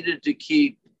Union needed to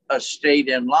keep a state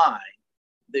in line,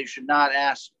 they should not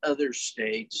ask other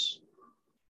states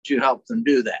to help them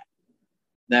do that,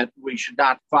 that we should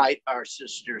not fight our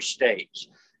sister states.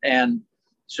 And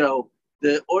so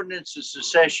the ordinance of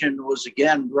secession was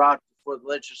again brought before the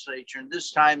legislature, and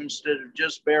this time, instead of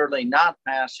just barely not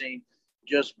passing,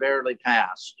 just barely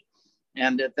passed.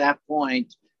 And at that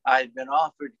point, I had been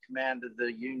offered command of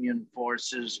the Union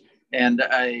forces, and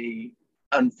I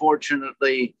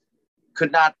unfortunately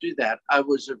could not do that. I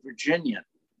was a Virginian.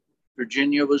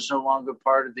 Virginia was no longer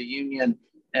part of the Union,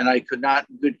 and I could not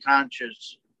in good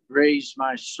conscience raise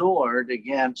my sword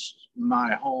against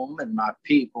my home and my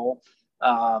people.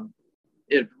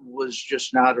 It was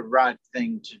just not a right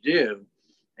thing to do,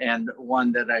 and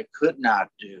one that I could not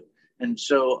do. And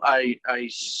so I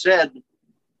said,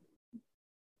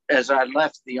 as I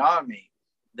left the Army,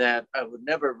 that I would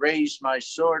never raise my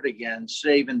sword again,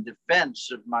 save in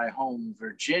defense of my home,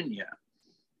 Virginia.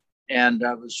 And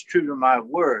I was true to my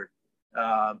word.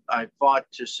 I fought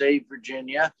to save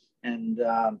Virginia and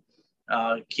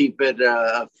keep it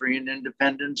a free and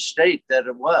independent state that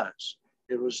it was.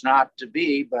 It was not to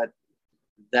be, but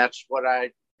that's what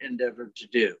I endeavored to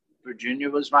do. Virginia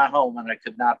was my home, and I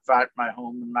could not fight my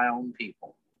home and my own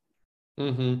people.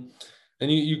 Mm-hmm.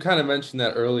 And you kind of mentioned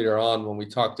that earlier on when we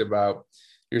talked about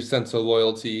your sense of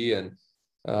loyalty and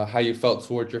how you felt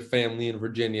towards your family in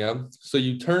Virginia. So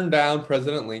you turned down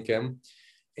President Lincoln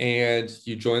and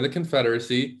you joined the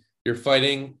Confederacy. You're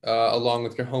fighting along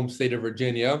with your home state of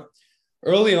Virginia.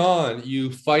 Early on,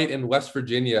 you fight in West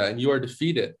Virginia and you are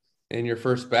defeated in your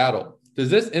first battle. Does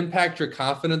this impact your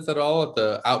confidence at all at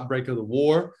the outbreak of the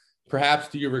war? Perhaps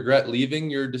do you regret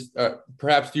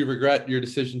perhaps do you regret your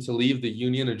decision to leave the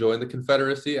Union and join the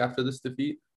Confederacy after this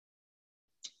defeat?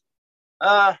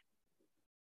 I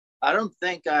don't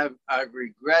think I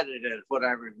regretted it. What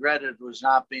I regretted was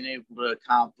not being able to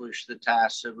accomplish the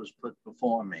task that was put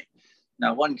before me.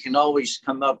 Now, one can always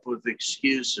come up with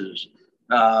excuses.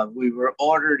 We were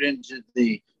ordered into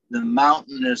the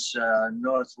mountainous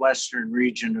northwestern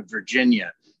region of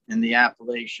Virginia in the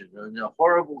Appalachians, a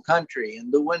horrible country in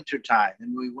the wintertime,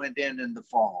 and we went in the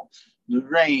fall. The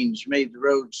rains made the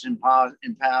roads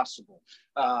impassable.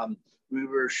 We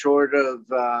were short of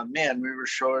men. We were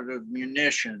short of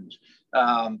munitions.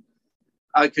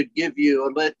 I could give you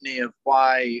a litany of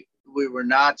why we were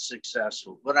not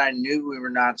successful, but I knew we were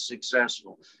not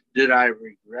successful. Did I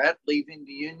regret leaving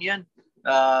the Union?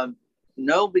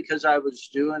 No, because I was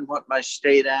doing what my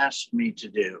state asked me to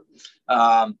do.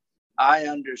 I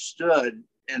understood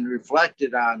and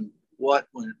reflected on what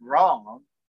went wrong,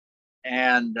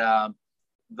 and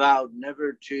vowed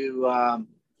never to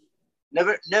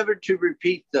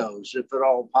repeat those if at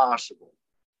all possible.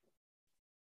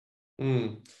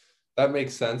 That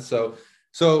makes sense.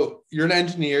 So you're an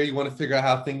engineer, you want to figure out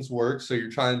how things work. So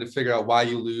you're trying to figure out why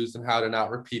you lose and how to not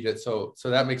repeat it. So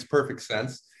that makes perfect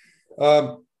sense.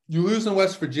 You lose in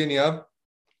West Virginia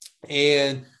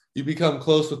and you become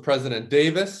close with President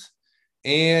Davis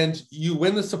and you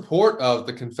win the support of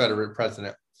the Confederate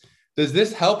president. Does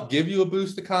this help give you a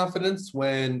boost of confidence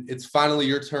when it's finally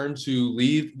your turn to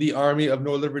lead the Army of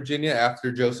Northern Virginia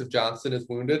after Joseph Johnston is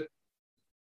wounded?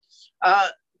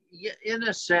 In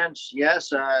a sense,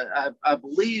 yes. I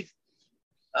believe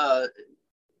I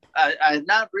had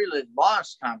not really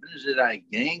lost confidence. Did I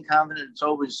gain confidence? It's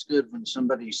always good when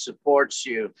somebody supports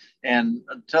you and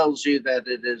tells you that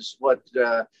it is what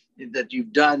that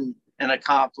you've done and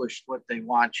accomplished what they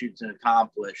want you to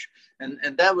accomplish.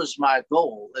 And that was my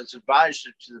goal as advisor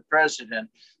to the president,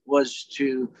 was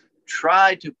to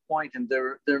try to point him.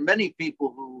 There are many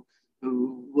people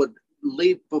who would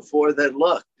leap before they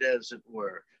looked, as it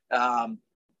were.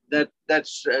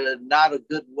 That's not a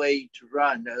good way to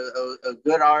run. A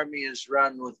good army is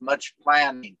run with much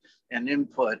planning and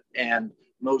input, and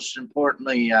most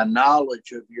importantly,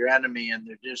 knowledge of your enemy and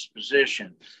their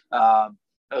disposition.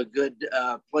 A good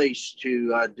place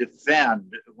to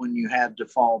defend when you had to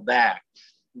fall back.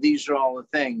 These are all the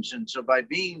things. And so by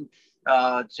being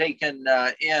taken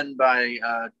in by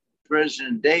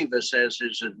President Davis as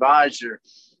his advisor,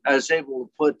 I was able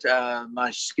to put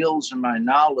my skills and my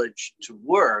knowledge to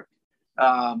work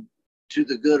to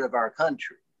the good of our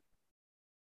country.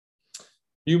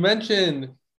 You mentioned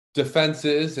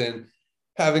defenses and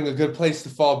having a good place to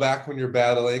fall back when you're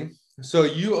battling. So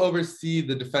you oversee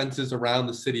the defenses around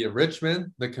the city of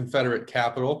Richmond, the Confederate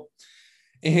capital,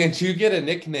 and you get a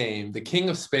nickname, the King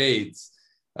of Spades.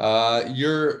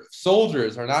 Your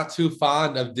soldiers are not too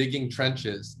fond of digging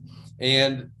trenches.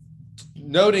 And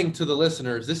noting to the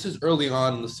listeners, this is early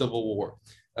on in the Civil War,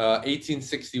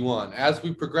 1861. As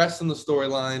we progress in the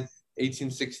storyline,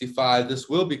 1865, this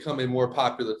will become a more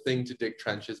popular thing to dig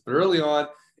trenches. But early on,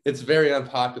 it's very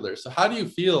unpopular. So how do you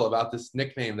feel about this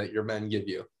nickname that your men give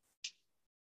you?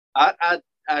 I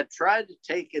tried to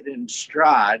take it in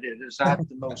stride. It is not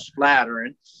the most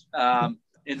flattering.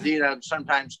 Indeed, I'm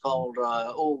sometimes called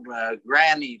old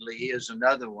Granny Lee is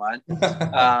another one.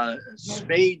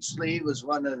 Spades Lee was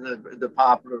one of the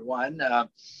popular one.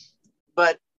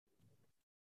 But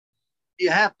you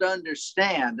have to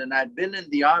understand, and I'd been in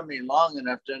the Army long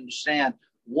enough to understand,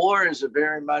 war is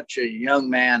very much a young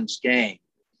man's game.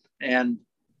 And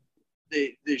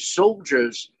the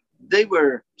soldiers, they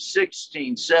were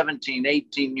 16, 17,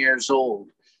 18 years old.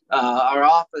 Our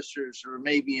officers were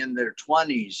maybe in their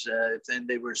 20s, and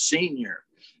they were senior.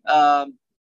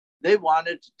 They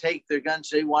wanted to take their guns.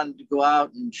 They wanted to go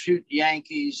out and shoot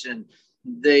Yankees, and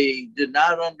they did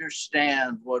not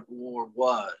understand what war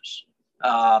was.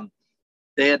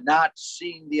 They had not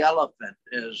seen the elephant,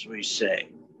 as we say.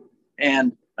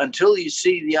 And until you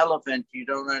see the elephant, you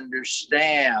don't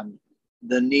understand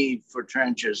the need for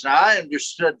trenches. Now, I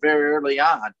understood very early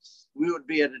on we would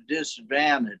be at a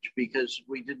disadvantage because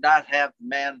we did not have the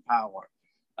manpower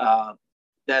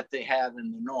that they had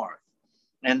in the North.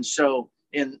 And so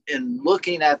in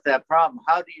looking at that problem,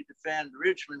 how do you defend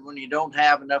Richmond when you don't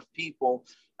have enough people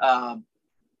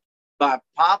by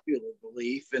popular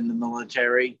belief in the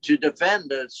military to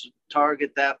defend a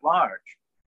target that large?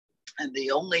 And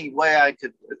the only way I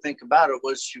could think about it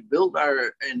was to build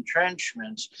our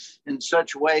entrenchments in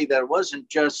such a way that it wasn't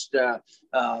just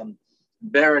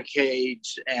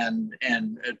barricades and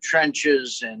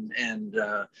trenches and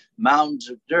mounds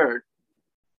of dirt,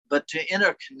 but to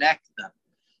interconnect them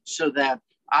so that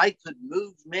I could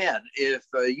move men. If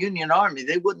a Union Army,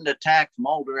 they wouldn't attack from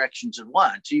all directions at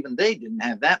once. Even they didn't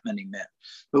have that many men,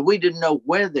 but we didn't know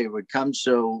where they would come.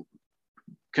 So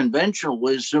conventional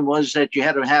wisdom was that you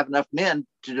had to have enough men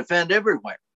to defend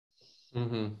everywhere.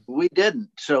 Mm-hmm. We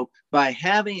didn't. So by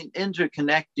having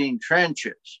interconnecting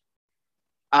trenches,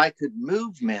 I could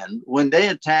move men. When they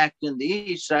attacked in the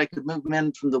east, I could move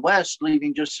men from the west,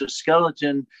 leaving just a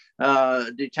skeleton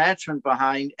detachment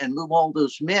behind and move all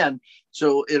those men.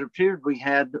 So it appeared we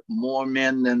had more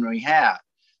men than we had.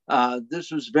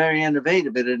 This was very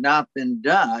innovative. It had not been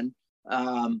done,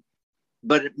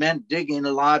 but it meant digging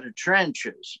a lot of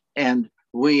trenches. And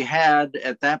we had,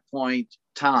 at that point,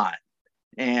 time.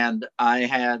 And I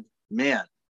had men.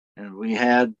 And we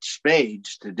had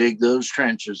spades to dig those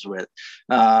trenches with.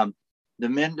 The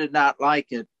men did not like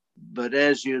it, but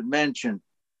as you had mentioned,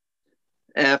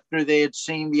 After they had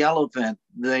seen the elephant,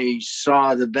 they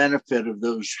saw the benefit of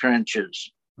those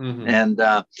trenches. Mm-hmm. And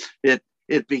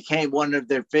it became one of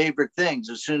their favorite things.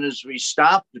 As soon as we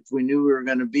stopped, if we knew we were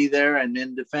going to be there and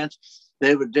in defense,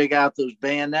 they would dig out those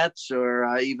bayonets,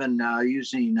 or even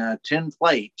using tin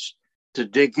plates to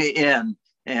dig in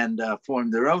and form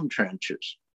their own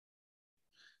trenches.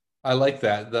 I like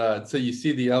that. So you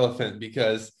see the elephant,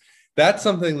 because that's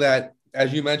something that,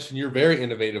 as you mentioned, you're very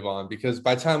innovative on, because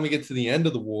by the time we get to the end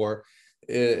of the war,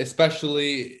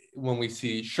 especially when we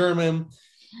see Sherman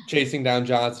chasing down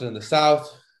Johnson in the South,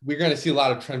 we're going to see a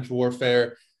lot of trench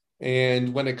warfare.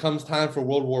 And when it comes time for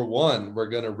World War I, we're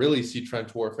going to really see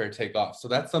trench warfare take off. So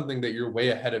that's something that you're way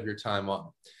ahead of your time on.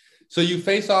 So you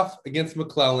face off against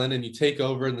McClellan and you take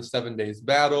over in the 7 Days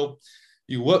Battle.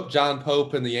 You whoop John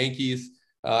Pope and the Yankees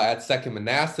at Second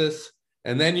Manassas.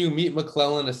 And then you meet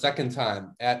McClellan a second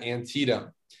time at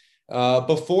Antietam.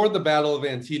 Before the Battle of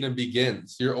Antietam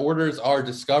begins, your orders are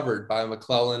discovered by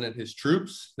McClellan and his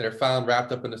troops. They're found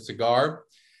wrapped up in a cigar.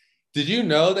 Did you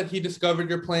know that he discovered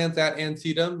your plans at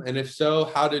Antietam? And if so,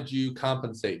 how did you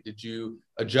compensate? Did you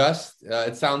adjust?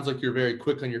 It sounds like you're very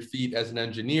quick on your feet as an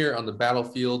engineer on the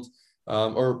battlefield,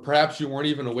 or perhaps you weren't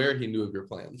even aware he knew of your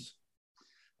plans.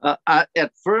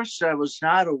 At first, I was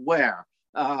not aware,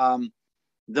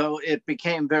 though it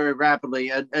became very rapidly.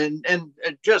 And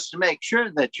just to make sure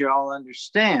that you all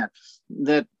understand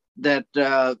that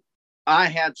I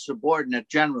had subordinate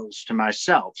generals to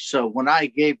myself. So when I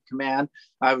gave command,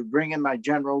 I would bring in my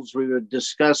generals. We would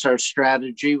discuss our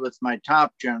strategy with my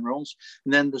top generals.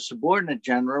 And then the subordinate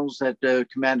generals that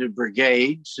commanded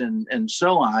brigades and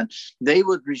so on, they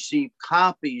would receive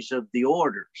copies of the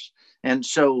orders. And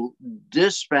so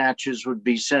dispatches would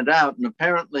be sent out. And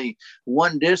apparently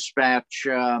one dispatch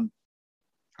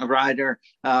writer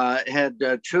had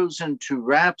chosen to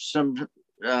wrap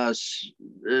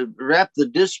the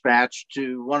dispatch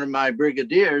to one of my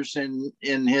brigadiers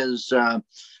in his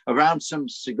around some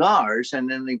cigars, and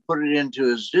then he put it into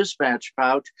his dispatch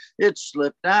pouch. It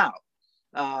slipped out.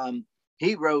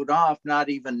 He rode off not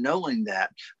even knowing that.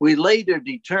 We later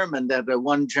determined that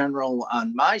one general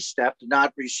on my staff did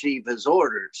not receive his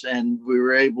orders, and we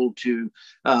were able to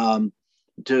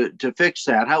fix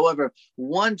that. However,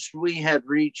 once we had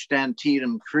reached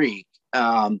Antietam Creek,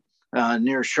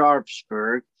 near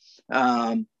Sharpsburg,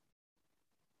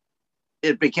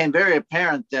 it became very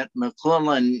apparent that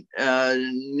McClellan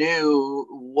knew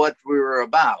what we were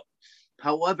about.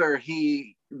 However,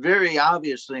 he very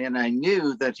obviously, and I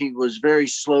knew that he was very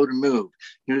slow to move.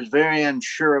 He was very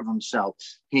unsure of himself.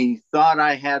 He thought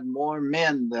I had more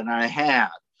men than I had.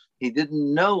 He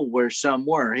didn't know where some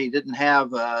were. He didn't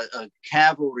have a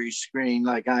cavalry screen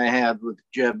like I had with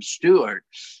Jeb Stuart,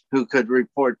 who could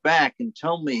report back and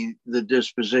tell me the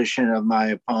disposition of my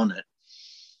opponent.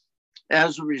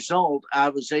 As a result, I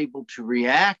was able to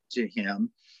react to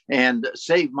him and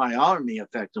save my army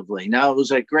effectively. Now, it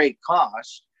was at great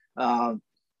cost.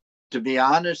 To be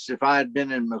honest, if I had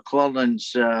been in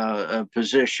McClellan's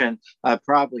position, I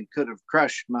probably could have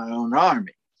crushed my own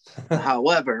army.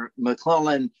 However,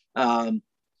 McClellan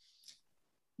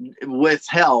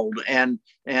withheld, and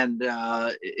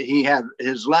he had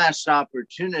his last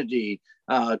opportunity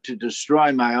to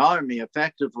destroy my army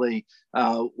effectively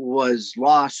was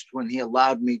lost when he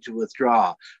allowed me to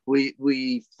withdraw.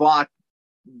 We fought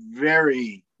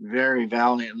very, very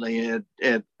valiantly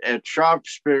at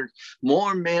Sharpsburg.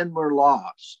 More men were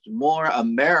lost, more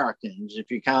Americans,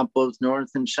 if you count both North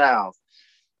and South,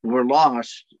 were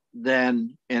lost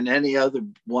than in any other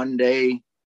one day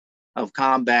of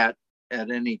combat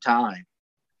at any time.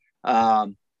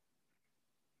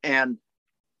 And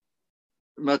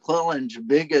McClellan's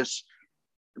biggest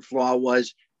flaw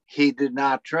was he did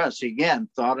not trust. Again,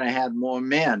 thought I had more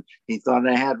men. He thought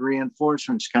I had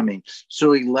reinforcements coming.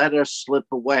 So he let us slip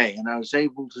away. And I was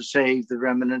able to save the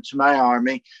remnants of my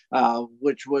army,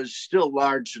 which was still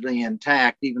largely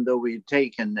intact, even though we had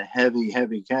taken heavy,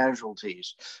 heavy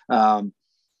casualties.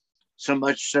 So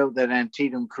much so that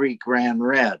Antietam Creek ran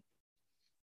red.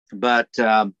 But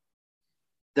that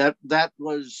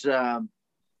was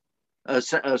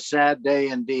a sad day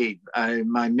indeed.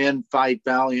 My men fight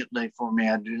valiantly for me.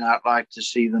 I do not like to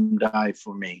see them die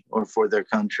for me or for their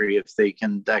country if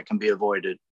that can be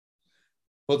avoided.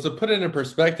 Well, to put it in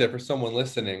perspective for someone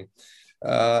listening,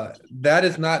 that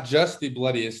is not just the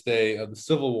bloodiest day of the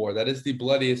Civil War. That is the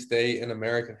bloodiest day in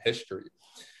American history.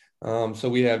 So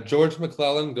we have George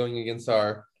McClellan going against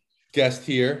our guest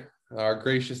here, our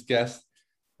gracious guest,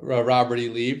 Robert E.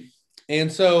 Lee.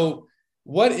 And so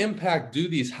what impact do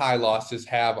these high losses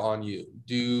have on you?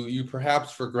 Do you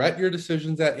perhaps regret your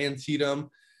decisions at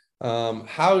Antietam?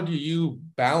 How do you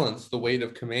balance the weight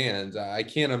of command? I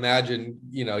can't imagine,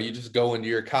 you just go into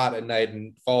your cot at night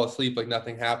and fall asleep like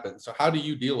nothing happened. So how do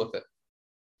you deal with it?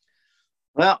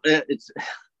 Well,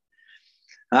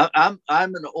 I'm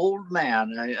an old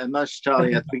man. I must tell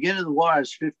you. At the beginning of the war, I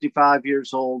was 55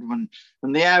 years old when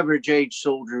the average age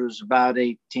soldier was about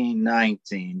 18,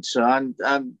 19. So I'm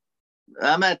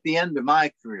at the end of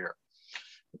my career.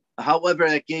 However,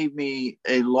 that gave me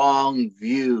a long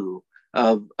view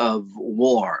of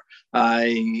war.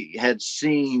 I had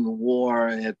seen war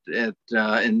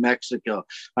in Mexico.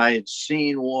 I had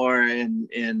seen war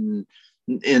in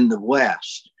the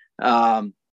West.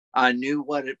 I knew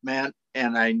what it meant,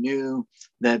 and I knew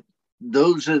that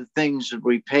those are the things that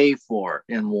we pay for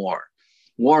in war.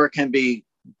 War can be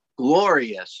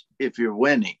glorious if you're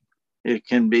winning. It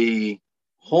can be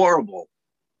horrible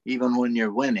even when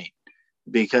you're winning,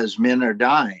 because men are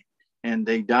dying, and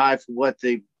they die for what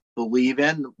they believe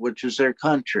in, which is their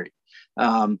country.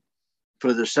 For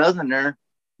the Southerner,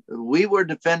 we were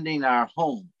defending our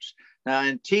homes. Now, in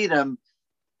Antietam,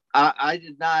 I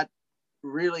did not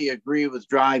really agree with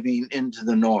driving into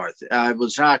the North. I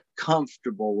was not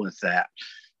comfortable with that.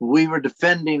 We were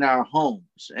defending our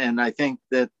homes, and I think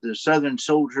that the Southern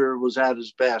soldier was at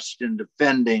his best in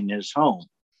defending his home.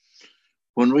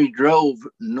 When we drove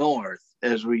north,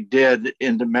 as we did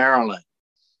into Maryland,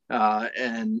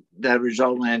 and that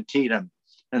resulted in Antietam,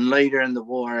 and later in the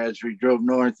war, as we drove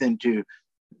north into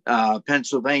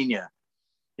Pennsylvania,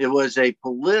 it was a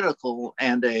political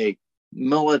and a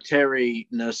military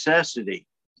necessity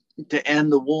to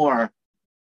end the war.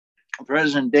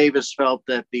 President Davis felt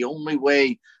that the only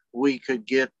way we could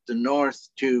get the North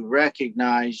to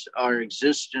recognize our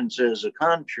existence as a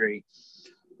country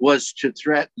was to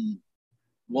threaten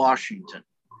Washington.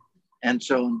 And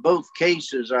so in both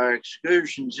cases, our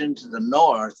excursions into the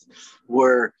North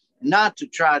were not to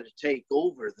try to take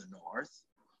over the North,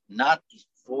 not to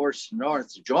force the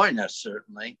North to join us,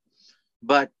 certainly,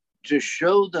 but to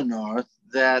show the North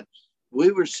that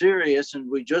we were serious and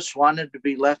we just wanted to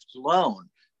be left alone,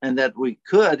 and that we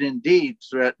could indeed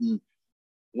threaten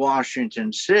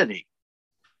Washington City.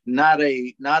 Not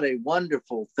a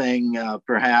wonderful thing,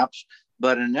 perhaps,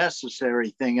 but a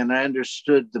necessary thing, and I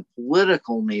understood the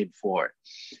political need for it.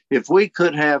 If we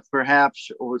could have perhaps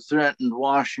threatened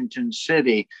Washington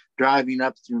City driving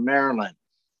up through Maryland,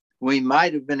 we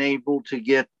might have been able to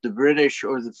get the British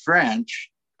or the French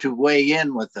to weigh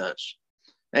in with us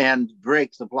and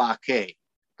break the blockade.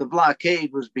 The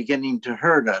blockade was beginning to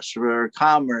hurt us, where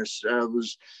commerce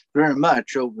was very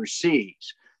much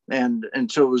overseas, and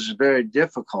so it was very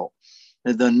difficult.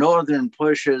 The northern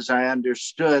pushes, I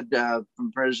understood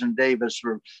from President Davis,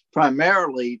 were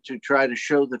primarily to try to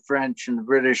show the French and the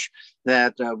British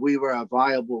that we were a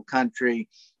viable country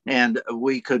and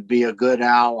we could be a good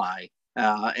ally.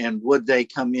 And would they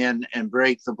come in and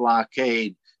break the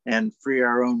blockade and free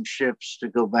our own ships to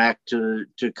go back to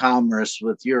commerce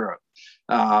with Europe?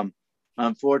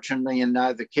 Unfortunately, in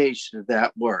neither case did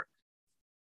that work.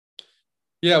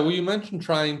 Yeah, well, you mentioned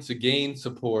trying to gain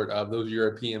support of those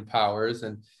European powers.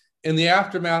 And in the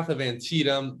aftermath of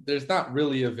Antietam, there's not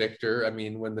really a victor. I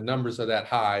mean, when the numbers are that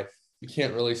high, you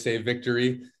can't really say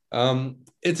victory.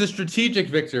 It's a strategic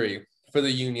victory for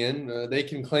the Union. They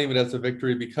can claim it as a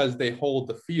victory because they hold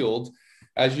the field.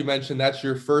 As you mentioned, that's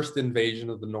your first invasion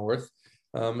of the North,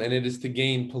 and it is to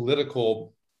gain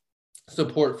political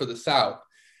support for the South.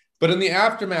 But in the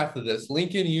aftermath of this,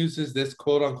 Lincoln uses this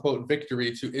quote unquote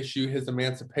victory to issue his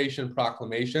Emancipation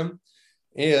Proclamation.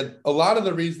 And a lot of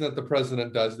the reason that the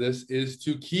president does this is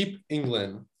to keep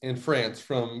England and France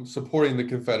from supporting the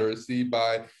Confederacy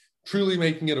by truly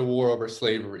making it a war over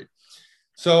slavery.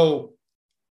 So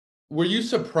were you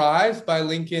surprised by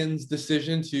Lincoln's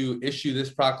decision to issue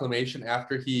this proclamation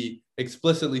after he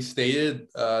explicitly stated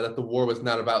that the war was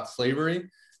not about slavery?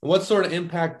 And what sort of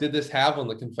impact did this have on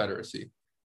the Confederacy?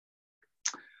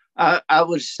 I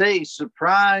would say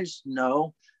surprised,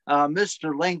 no.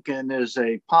 Mr. Lincoln is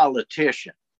a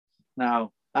politician.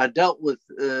 Now, I dealt with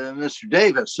Mr.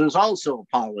 Davis, who's also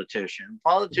a politician.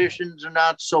 Politicians are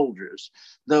not soldiers,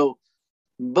 though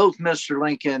both Mr.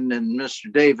 Lincoln and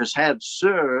Mr. Davis had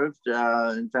served.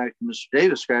 In fact, Mr.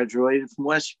 Davis graduated from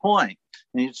West Point,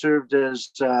 and he served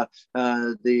as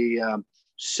the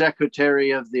Secretary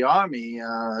of the Army,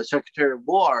 Secretary of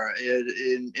War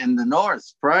in the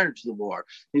North prior to the war.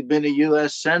 He'd been a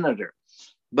U.S. Senator,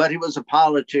 but he was a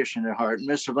politician at heart. And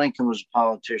Mr. Lincoln was a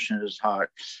politician at his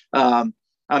heart. I'm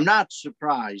not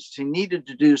surprised. He needed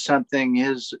to do something.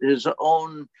 His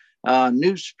own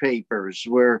newspapers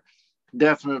were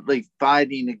definitely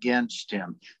fighting against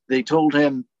him. They told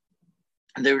him,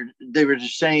 they were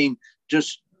just saying,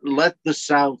 just let the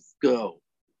South go.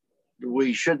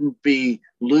 We shouldn't be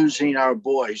losing our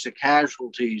boys. The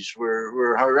casualties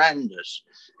were horrendous.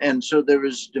 And so there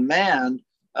was demand.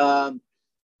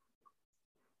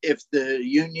 If the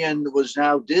Union was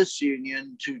now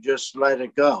disunion, to just let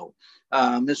it go.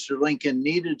 Mr. Lincoln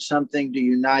needed something to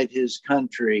unite his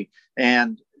country.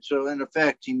 And so, in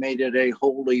effect, he made it a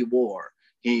holy war.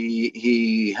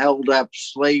 He held up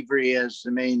slavery as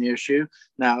the main issue.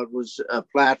 Now, it was a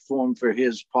platform for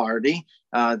his party.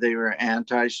 They were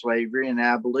anti-slavery and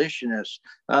abolitionists.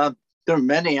 There were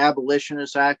many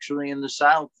abolitionists actually in the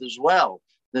South as well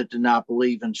that did not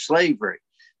believe in slavery.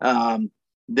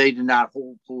 They did not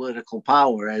hold political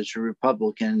power as the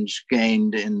Republicans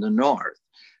gained in the North.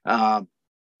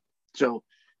 So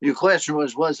your question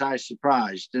was I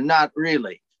surprised? And not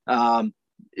really.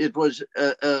 It was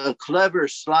a clever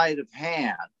sleight of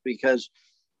hand because,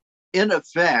 in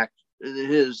effect,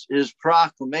 his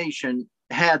proclamation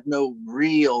had no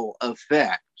real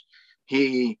effect.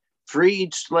 He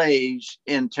freed slaves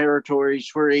in territories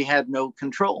where he had no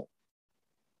control.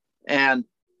 And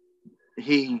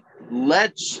he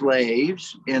let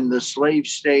slaves in the slave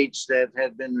states that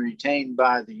had been retained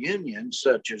by the Union,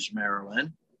 such as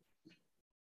Maryland,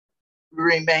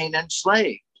 remain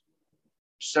enslaved.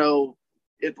 So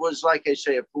it was, like I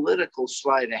say, a political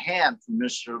sleight of hand from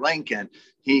Mr. Lincoln.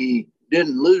 He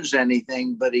didn't lose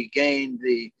anything, but he gained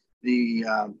the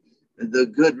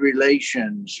good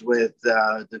relations with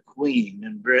the Queen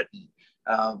in Britain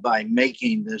by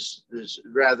making this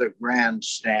rather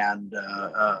grandstand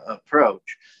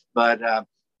approach. But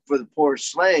for the poor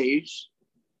slaves,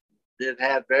 it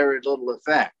had very little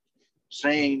effect.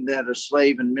 Saying that a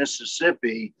slave in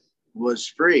Mississippi was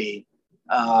free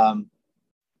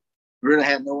really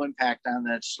had no impact on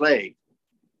that slave.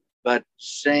 But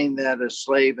saying that a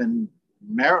slave in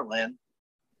Maryland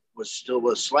was still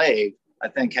a slave, I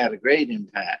think had a great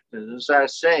impact. As I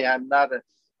say, I'm not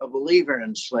a believer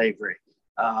in slavery.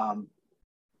 But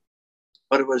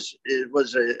it was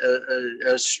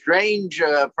a strange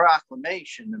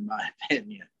proclamation, in my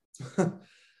opinion.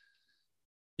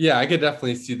 Yeah, I could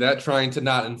definitely see that, trying to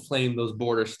not inflame those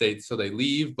border states so they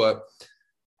leave, but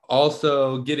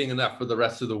also getting enough for the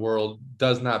rest of the world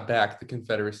does not back the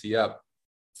Confederacy up.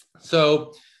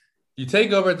 So you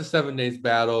take over at the 7 Days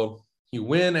Battle. You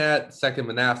win at Second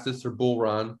Manassas, or Bull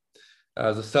Run.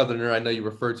 As a Southerner, I know you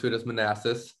refer to it as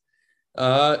Manassas.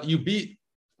 You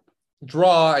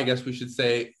draw, I guess we should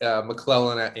say,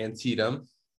 McClellan at Antietam.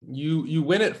 You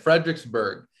win at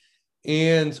Fredericksburg.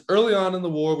 And early on in the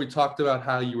war, we talked about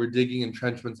how you were digging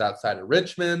entrenchments outside of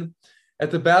Richmond. At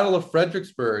the Battle of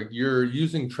Fredericksburg, you're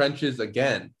using trenches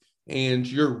again, and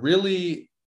you're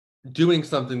really doing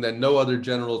something that no other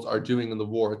generals are doing in the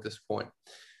war at this point.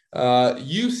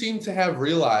 You seem to have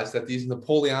realized that these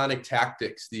Napoleonic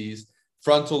tactics, these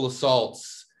frontal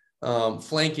assaults,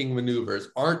 flanking maneuvers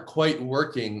aren't quite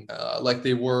working like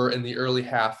they were in the early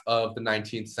half of the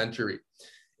 19th century.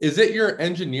 Is it your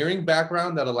engineering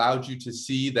background that allowed you to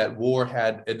see that war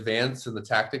had advanced and the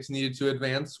tactics needed to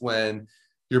advance when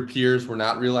your peers were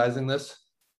not realizing this?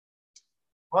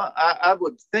 Well, I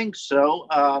would think so.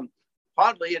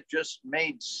 Partly it just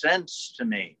made sense to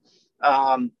me.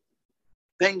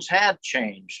 Things had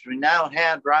changed. We now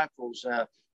had rifles.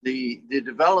 The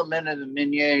development of the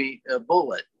Minier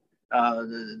bullet,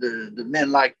 the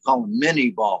men like to call them mini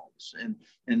balls,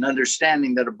 and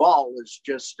understanding that a ball is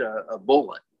just a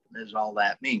bullet is all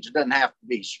that means. It doesn't have to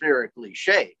be spherically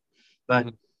shaped,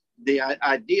 but the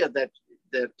idea that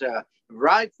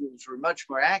rifles were much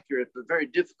more accurate, but very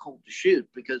difficult to shoot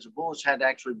because the bullets had to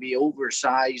actually be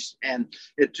oversized, and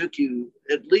it took you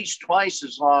at least twice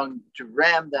as long to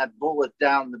ram that bullet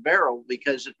down the barrel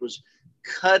because it was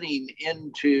cutting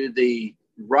into the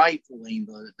rifling,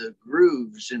 the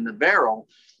grooves in the barrel,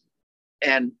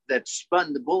 and that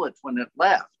spun the bullet when it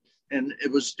left. And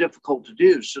it was difficult to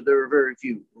do. So there were very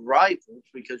few rifles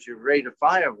because your rate of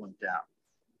fire went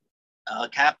down.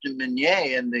 Captain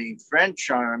Minier in the French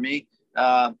army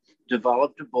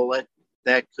developed a bullet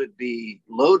that could be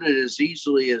loaded as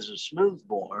easily as a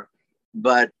smoothbore,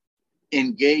 but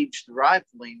engaged the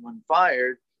rifling when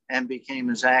fired and became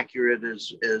as accurate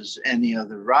as any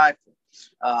other rifle.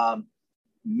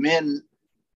 Men,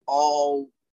 all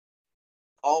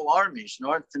armies,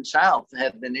 North and South,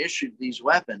 had been issued these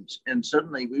weapons, and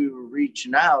suddenly we were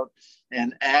reaching out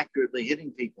and accurately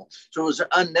hitting people. So it was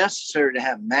unnecessary to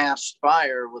have massed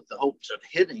fire with the hopes of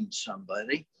hitting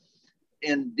somebody.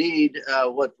 Indeed,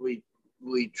 what we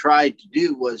tried to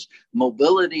do was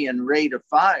mobility and rate of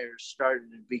fire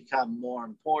started to become more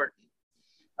important.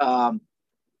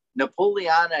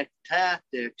 Napoleonic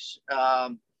tactics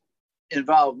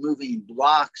involved moving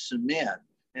blocks of men.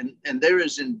 And there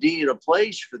is indeed a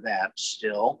place for that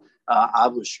still. I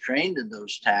was trained in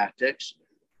those tactics.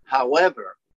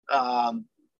 However,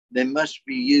 they must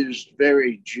be used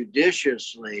very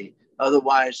judiciously,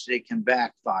 otherwise they can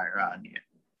backfire on you.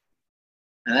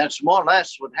 And that's more or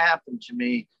less what happened to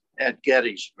me at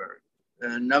Gettysburg.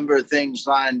 A number of things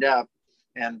lined up,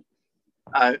 and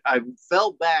I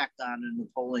fell back on a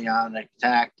Napoleonic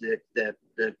tactic that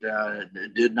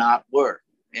did not work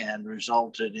and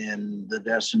resulted in the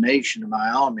decimation of my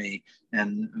army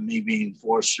and me being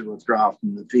forced to withdraw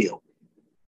from the field.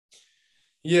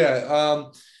 Yeah.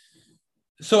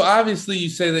 So obviously you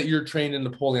say that you're trained in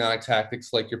Napoleonic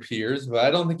tactics like your peers, but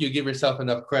I don't think you give yourself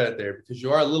enough credit there, because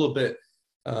you are a little bit,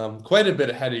 quite a bit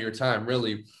ahead of your time,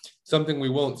 really. Something we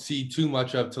won't see too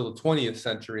much of till the 20th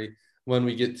century when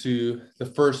we get to the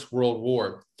First World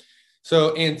War.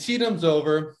 So Antietam's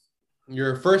over.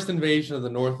 Your first invasion of the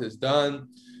North is done.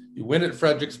 You win at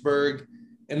Fredericksburg,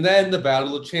 and then the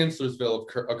Battle of Chancellorsville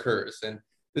occurs. And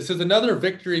this is another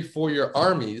victory for your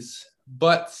armies,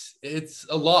 but it's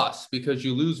a loss because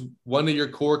you lose one of your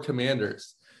core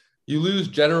commanders. You lose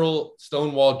General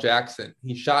Stonewall Jackson.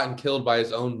 He's shot and killed by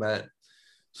his own men.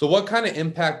 So what kind of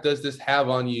impact does this have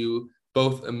on you,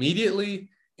 both immediately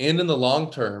and in the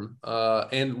long term?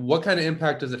 And what kind of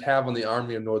impact does it have on the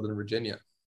Army of Northern Virginia?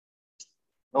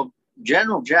 Well,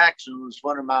 General Jackson was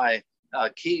one of my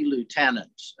key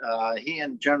lieutenants. He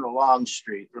and General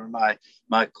Longstreet were my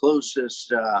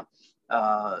closest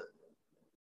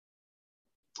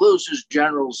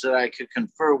generals that I could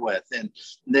confer with, and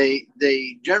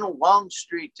General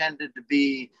Longstreet tended to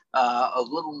be a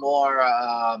little more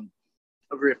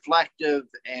reflective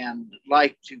and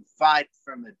like to fight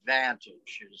from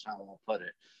advantage, is how I'll put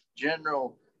it.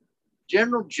 General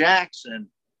Jackson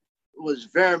was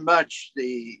very much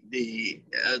the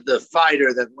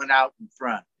fighter that went out in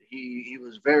front. He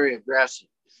was very aggressive,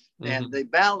 and they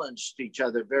balanced each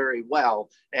other very well.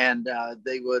 And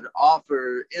they would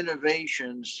offer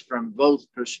innovations from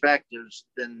both perspectives,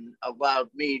 then allowed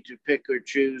me to pick or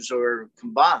choose or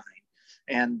combine.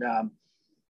 And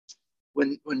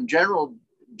when General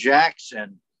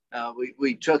Jackson,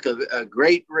 we took a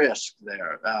great risk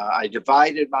there. I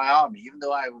divided my army, even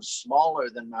though I was smaller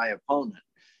than my opponent.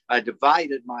 I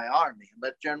divided my army and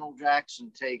let General Jackson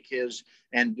take his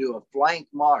and do a flank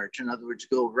march. In other words,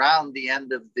 go around the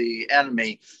end of the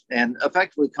enemy and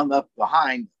effectively come up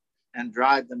behind and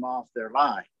drive them off their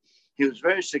line. He was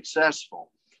very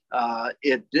successful.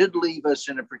 It did leave us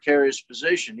in a precarious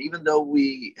position. Even though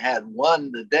we had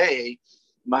won the day,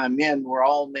 my men were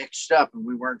all mixed up and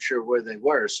we weren't sure where they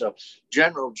were. So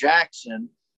General Jackson,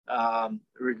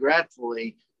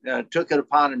 regretfully, took it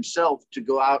upon himself to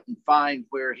go out and find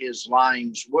where his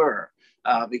lines were.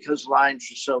 Because lines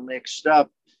were so mixed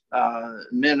up,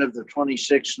 men of the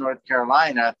 26th North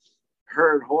Carolina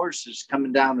heard horses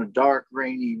coming down a dark,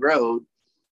 rainy road,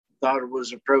 thought it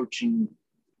was approaching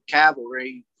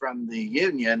cavalry from the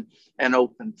Union, and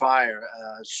opened fire,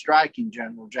 striking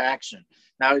General Jackson.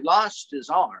 Now, he lost his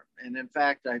arm, and in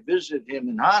fact, I visited him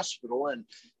in hospital,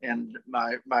 and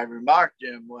my remark to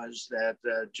him was that,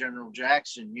 General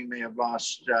Jackson, you may have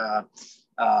lost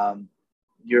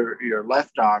your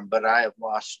left arm, but I have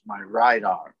lost my right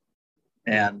arm.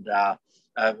 And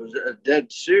I was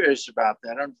dead serious about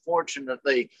that.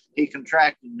 Unfortunately, he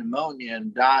contracted pneumonia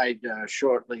and died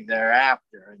shortly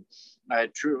thereafter. And I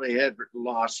truly had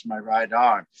lost my right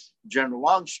arm. General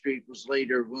Longstreet was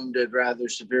later wounded rather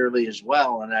severely as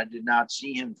well, and I did not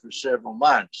see him for several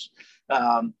months.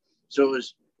 So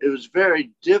it was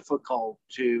very difficult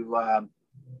to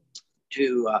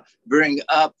bring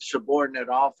up subordinate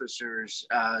officers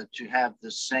to have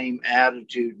the same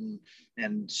attitude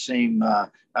and same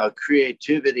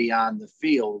creativity on the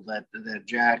field that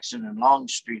Jackson and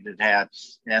Longstreet had.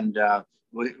 And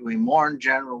we mourned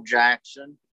General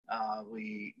Jackson.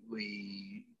 We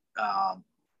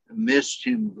missed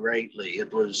him greatly.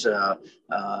 It was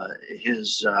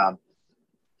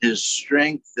his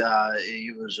strength.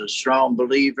 He was a strong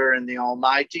believer in the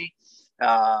Almighty.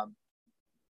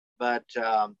 But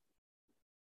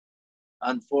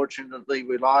unfortunately,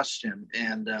 we lost him.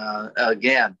 And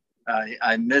again,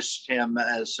 I missed him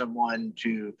as someone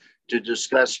to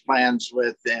discuss plans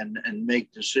with and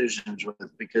make decisions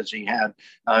with, because he had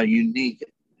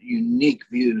unique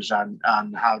views on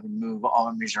how to move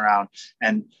armies around.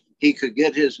 And he could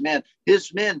get his men.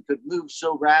 His men could move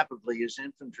so rapidly, his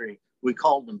infantry, we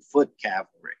called them foot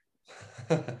cavalry.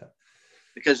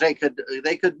 Because they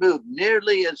could move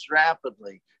nearly as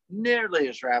rapidly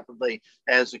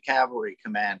as a cavalry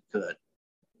command could.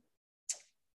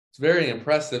 It's very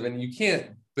impressive, and you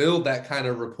can't build that kind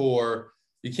of rapport.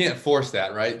 You can't force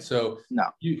that, right? So no,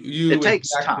 you it takes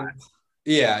time.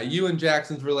 Yeah, you and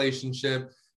Jackson's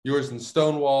relationship, yours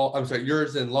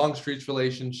and Longstreet's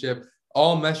relationship,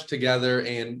 all mesh together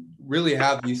and really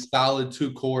have these solid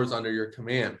two corps under your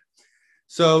command.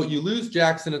 So you lose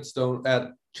Jackson at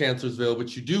Chancellorsville,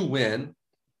 but you do win.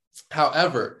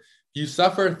 However, you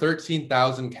suffer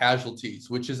 13,000 casualties,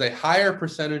 which is a higher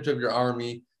percentage of your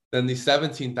army than the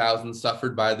 17,000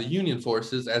 suffered by the Union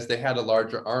forces, as they had a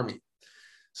larger army.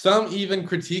 Some even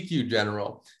critique you,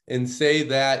 General, and say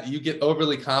that you get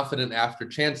overly confident after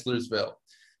Chancellorsville.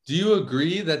 Do you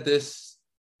agree that this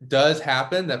does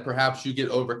happen, that perhaps you get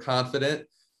overconfident?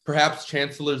 Perhaps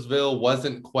Chancellorsville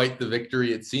wasn't quite the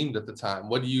victory it seemed at the time.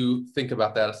 What do you think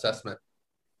about that assessment?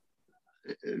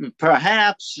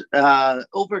 Perhaps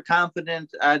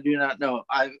overconfident, I do not know.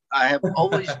 I have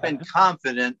always been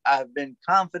confident. I've been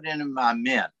confident in my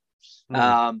men.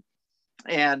 And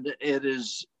it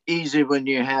is easy when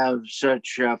you have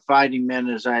such fighting men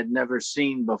as I had never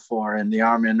seen before in the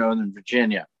Army of Northern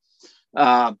Virginia.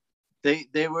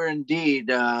 They were indeed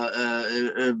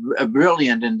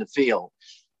brilliant in the field.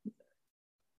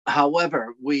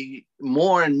 However, we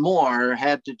more and more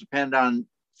had to depend on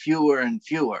fewer and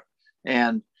fewer.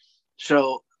 And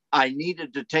so I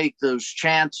needed to take those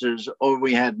chances, or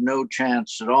we had no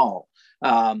chance at all.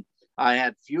 I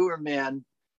had fewer men,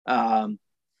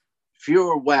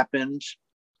 fewer weapons,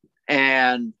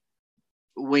 and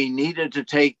we needed to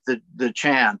take the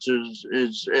chances.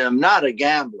 I'm not a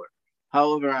gambler.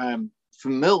 However, I'm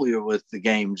familiar with the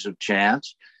games of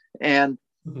chance. And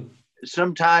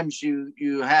sometimes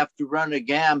you have to run a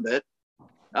gambit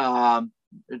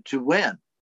to win.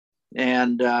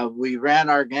 And we ran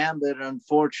our gambit.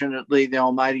 Unfortunately, the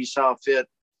Almighty saw fit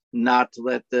not to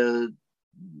let the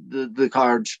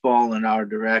cards fall in our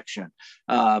direction.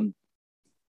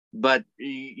 But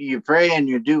you pray and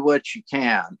you do what you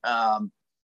can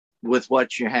with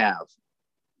what you have.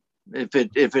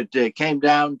 If it came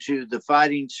down to the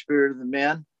fighting spirit of the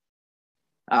men,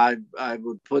 I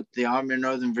would put the Army of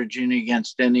Northern Virginia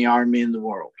against any army in the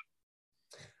world.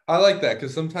 I like that,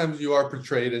 because sometimes you are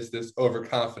portrayed as this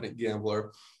overconfident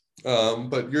gambler,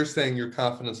 but you're saying your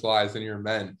confidence lies in your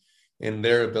men and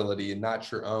their ability and not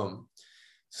your own.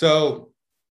 So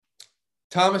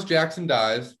Thomas Jackson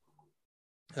dies.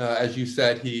 As you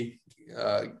said, he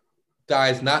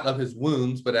dies not of his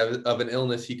wounds, but of an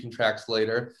illness he contracts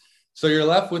later. So you're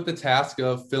left with the task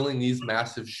of filling these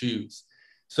massive shoes.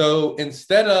 So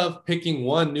instead of picking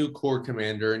one new corps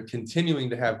commander and continuing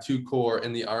to have two corps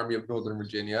in the Army of Northern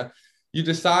Virginia, you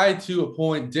decide to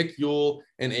appoint Dick Ewell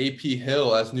and A.P.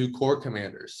 Hill as new corps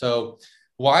commanders. So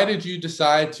why did you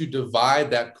decide to divide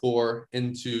that corps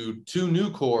into two new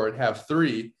corps and have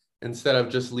three, instead of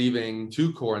just leaving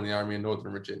two corps in the Army of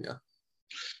Northern Virginia?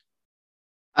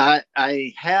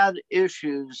 I had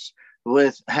issues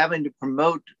with having to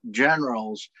promote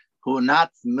generals who are not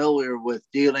familiar with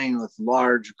dealing with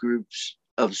large groups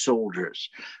of soldiers.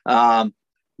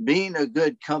 Being a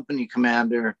good company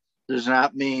commander does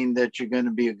not mean that you're going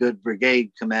to be a good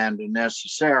brigade commander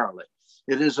necessarily.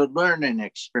 It is a learning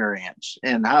experience,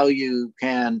 and how you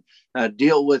can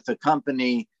deal with a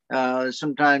company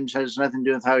sometimes has nothing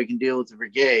to do with how you can deal with the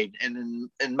brigade. And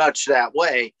in much that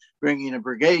way, bringing a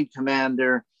brigade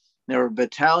commander or a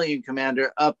battalion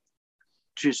commander up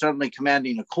to suddenly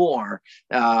commanding a corps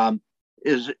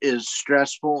is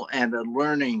stressful and a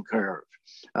learning curve.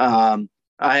 I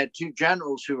had two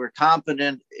generals who were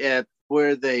competent at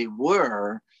where they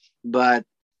were, but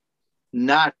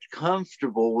not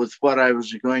comfortable with what I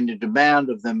was going to demand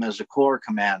of them as a corps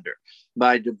commander.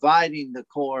 By dividing the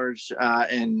corps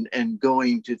and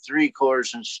going to three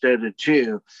corps instead of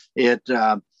two,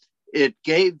 it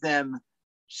gave them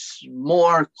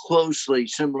more closely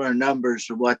similar numbers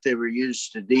to what they were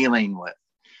used to dealing with.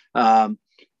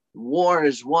 War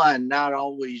is won not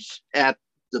always at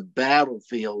the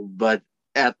battlefield, but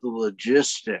at the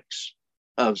logistics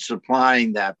of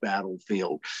supplying that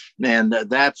battlefield. And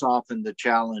that's often the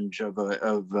challenge of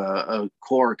a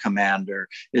corps commander,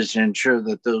 is to ensure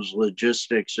that those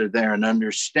logistics are there and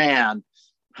understand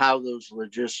how those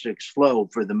logistics flow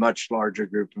for the much larger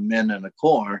group of men in a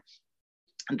corps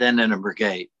than in a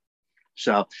brigade.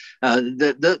 So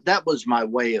that was my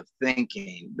way of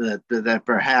thinking, that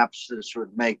perhaps this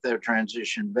would make their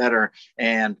transition better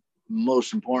and,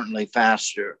 most importantly,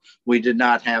 faster. We did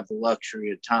not have the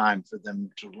luxury of time for them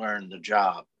to learn the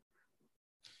job.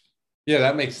 Yeah,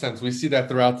 that makes sense. We see that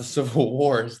throughout the Civil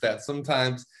War, is that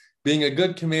sometimes being a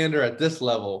good commander at this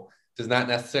level does not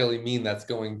necessarily mean that's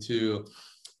going to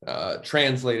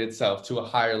translate itself to a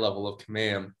higher level of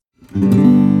command.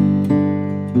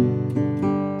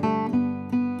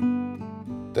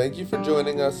 Thank you for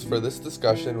joining us for this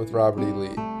discussion with Robert E.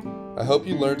 Lee. I hope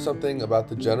you learned something about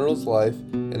the general's life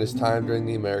and his time during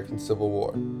the American Civil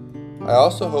War. I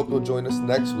also hope you'll join us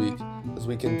next week as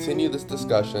we continue this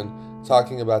discussion,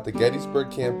 talking about the Gettysburg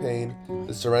Campaign,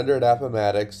 the surrender at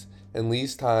Appomattox, and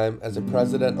Lee's time as a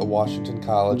president of Washington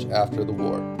College after the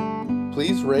war.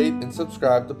 Please rate and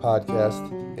subscribe to the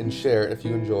podcast and share if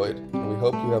you enjoyed, and we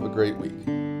hope you have a great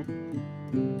week.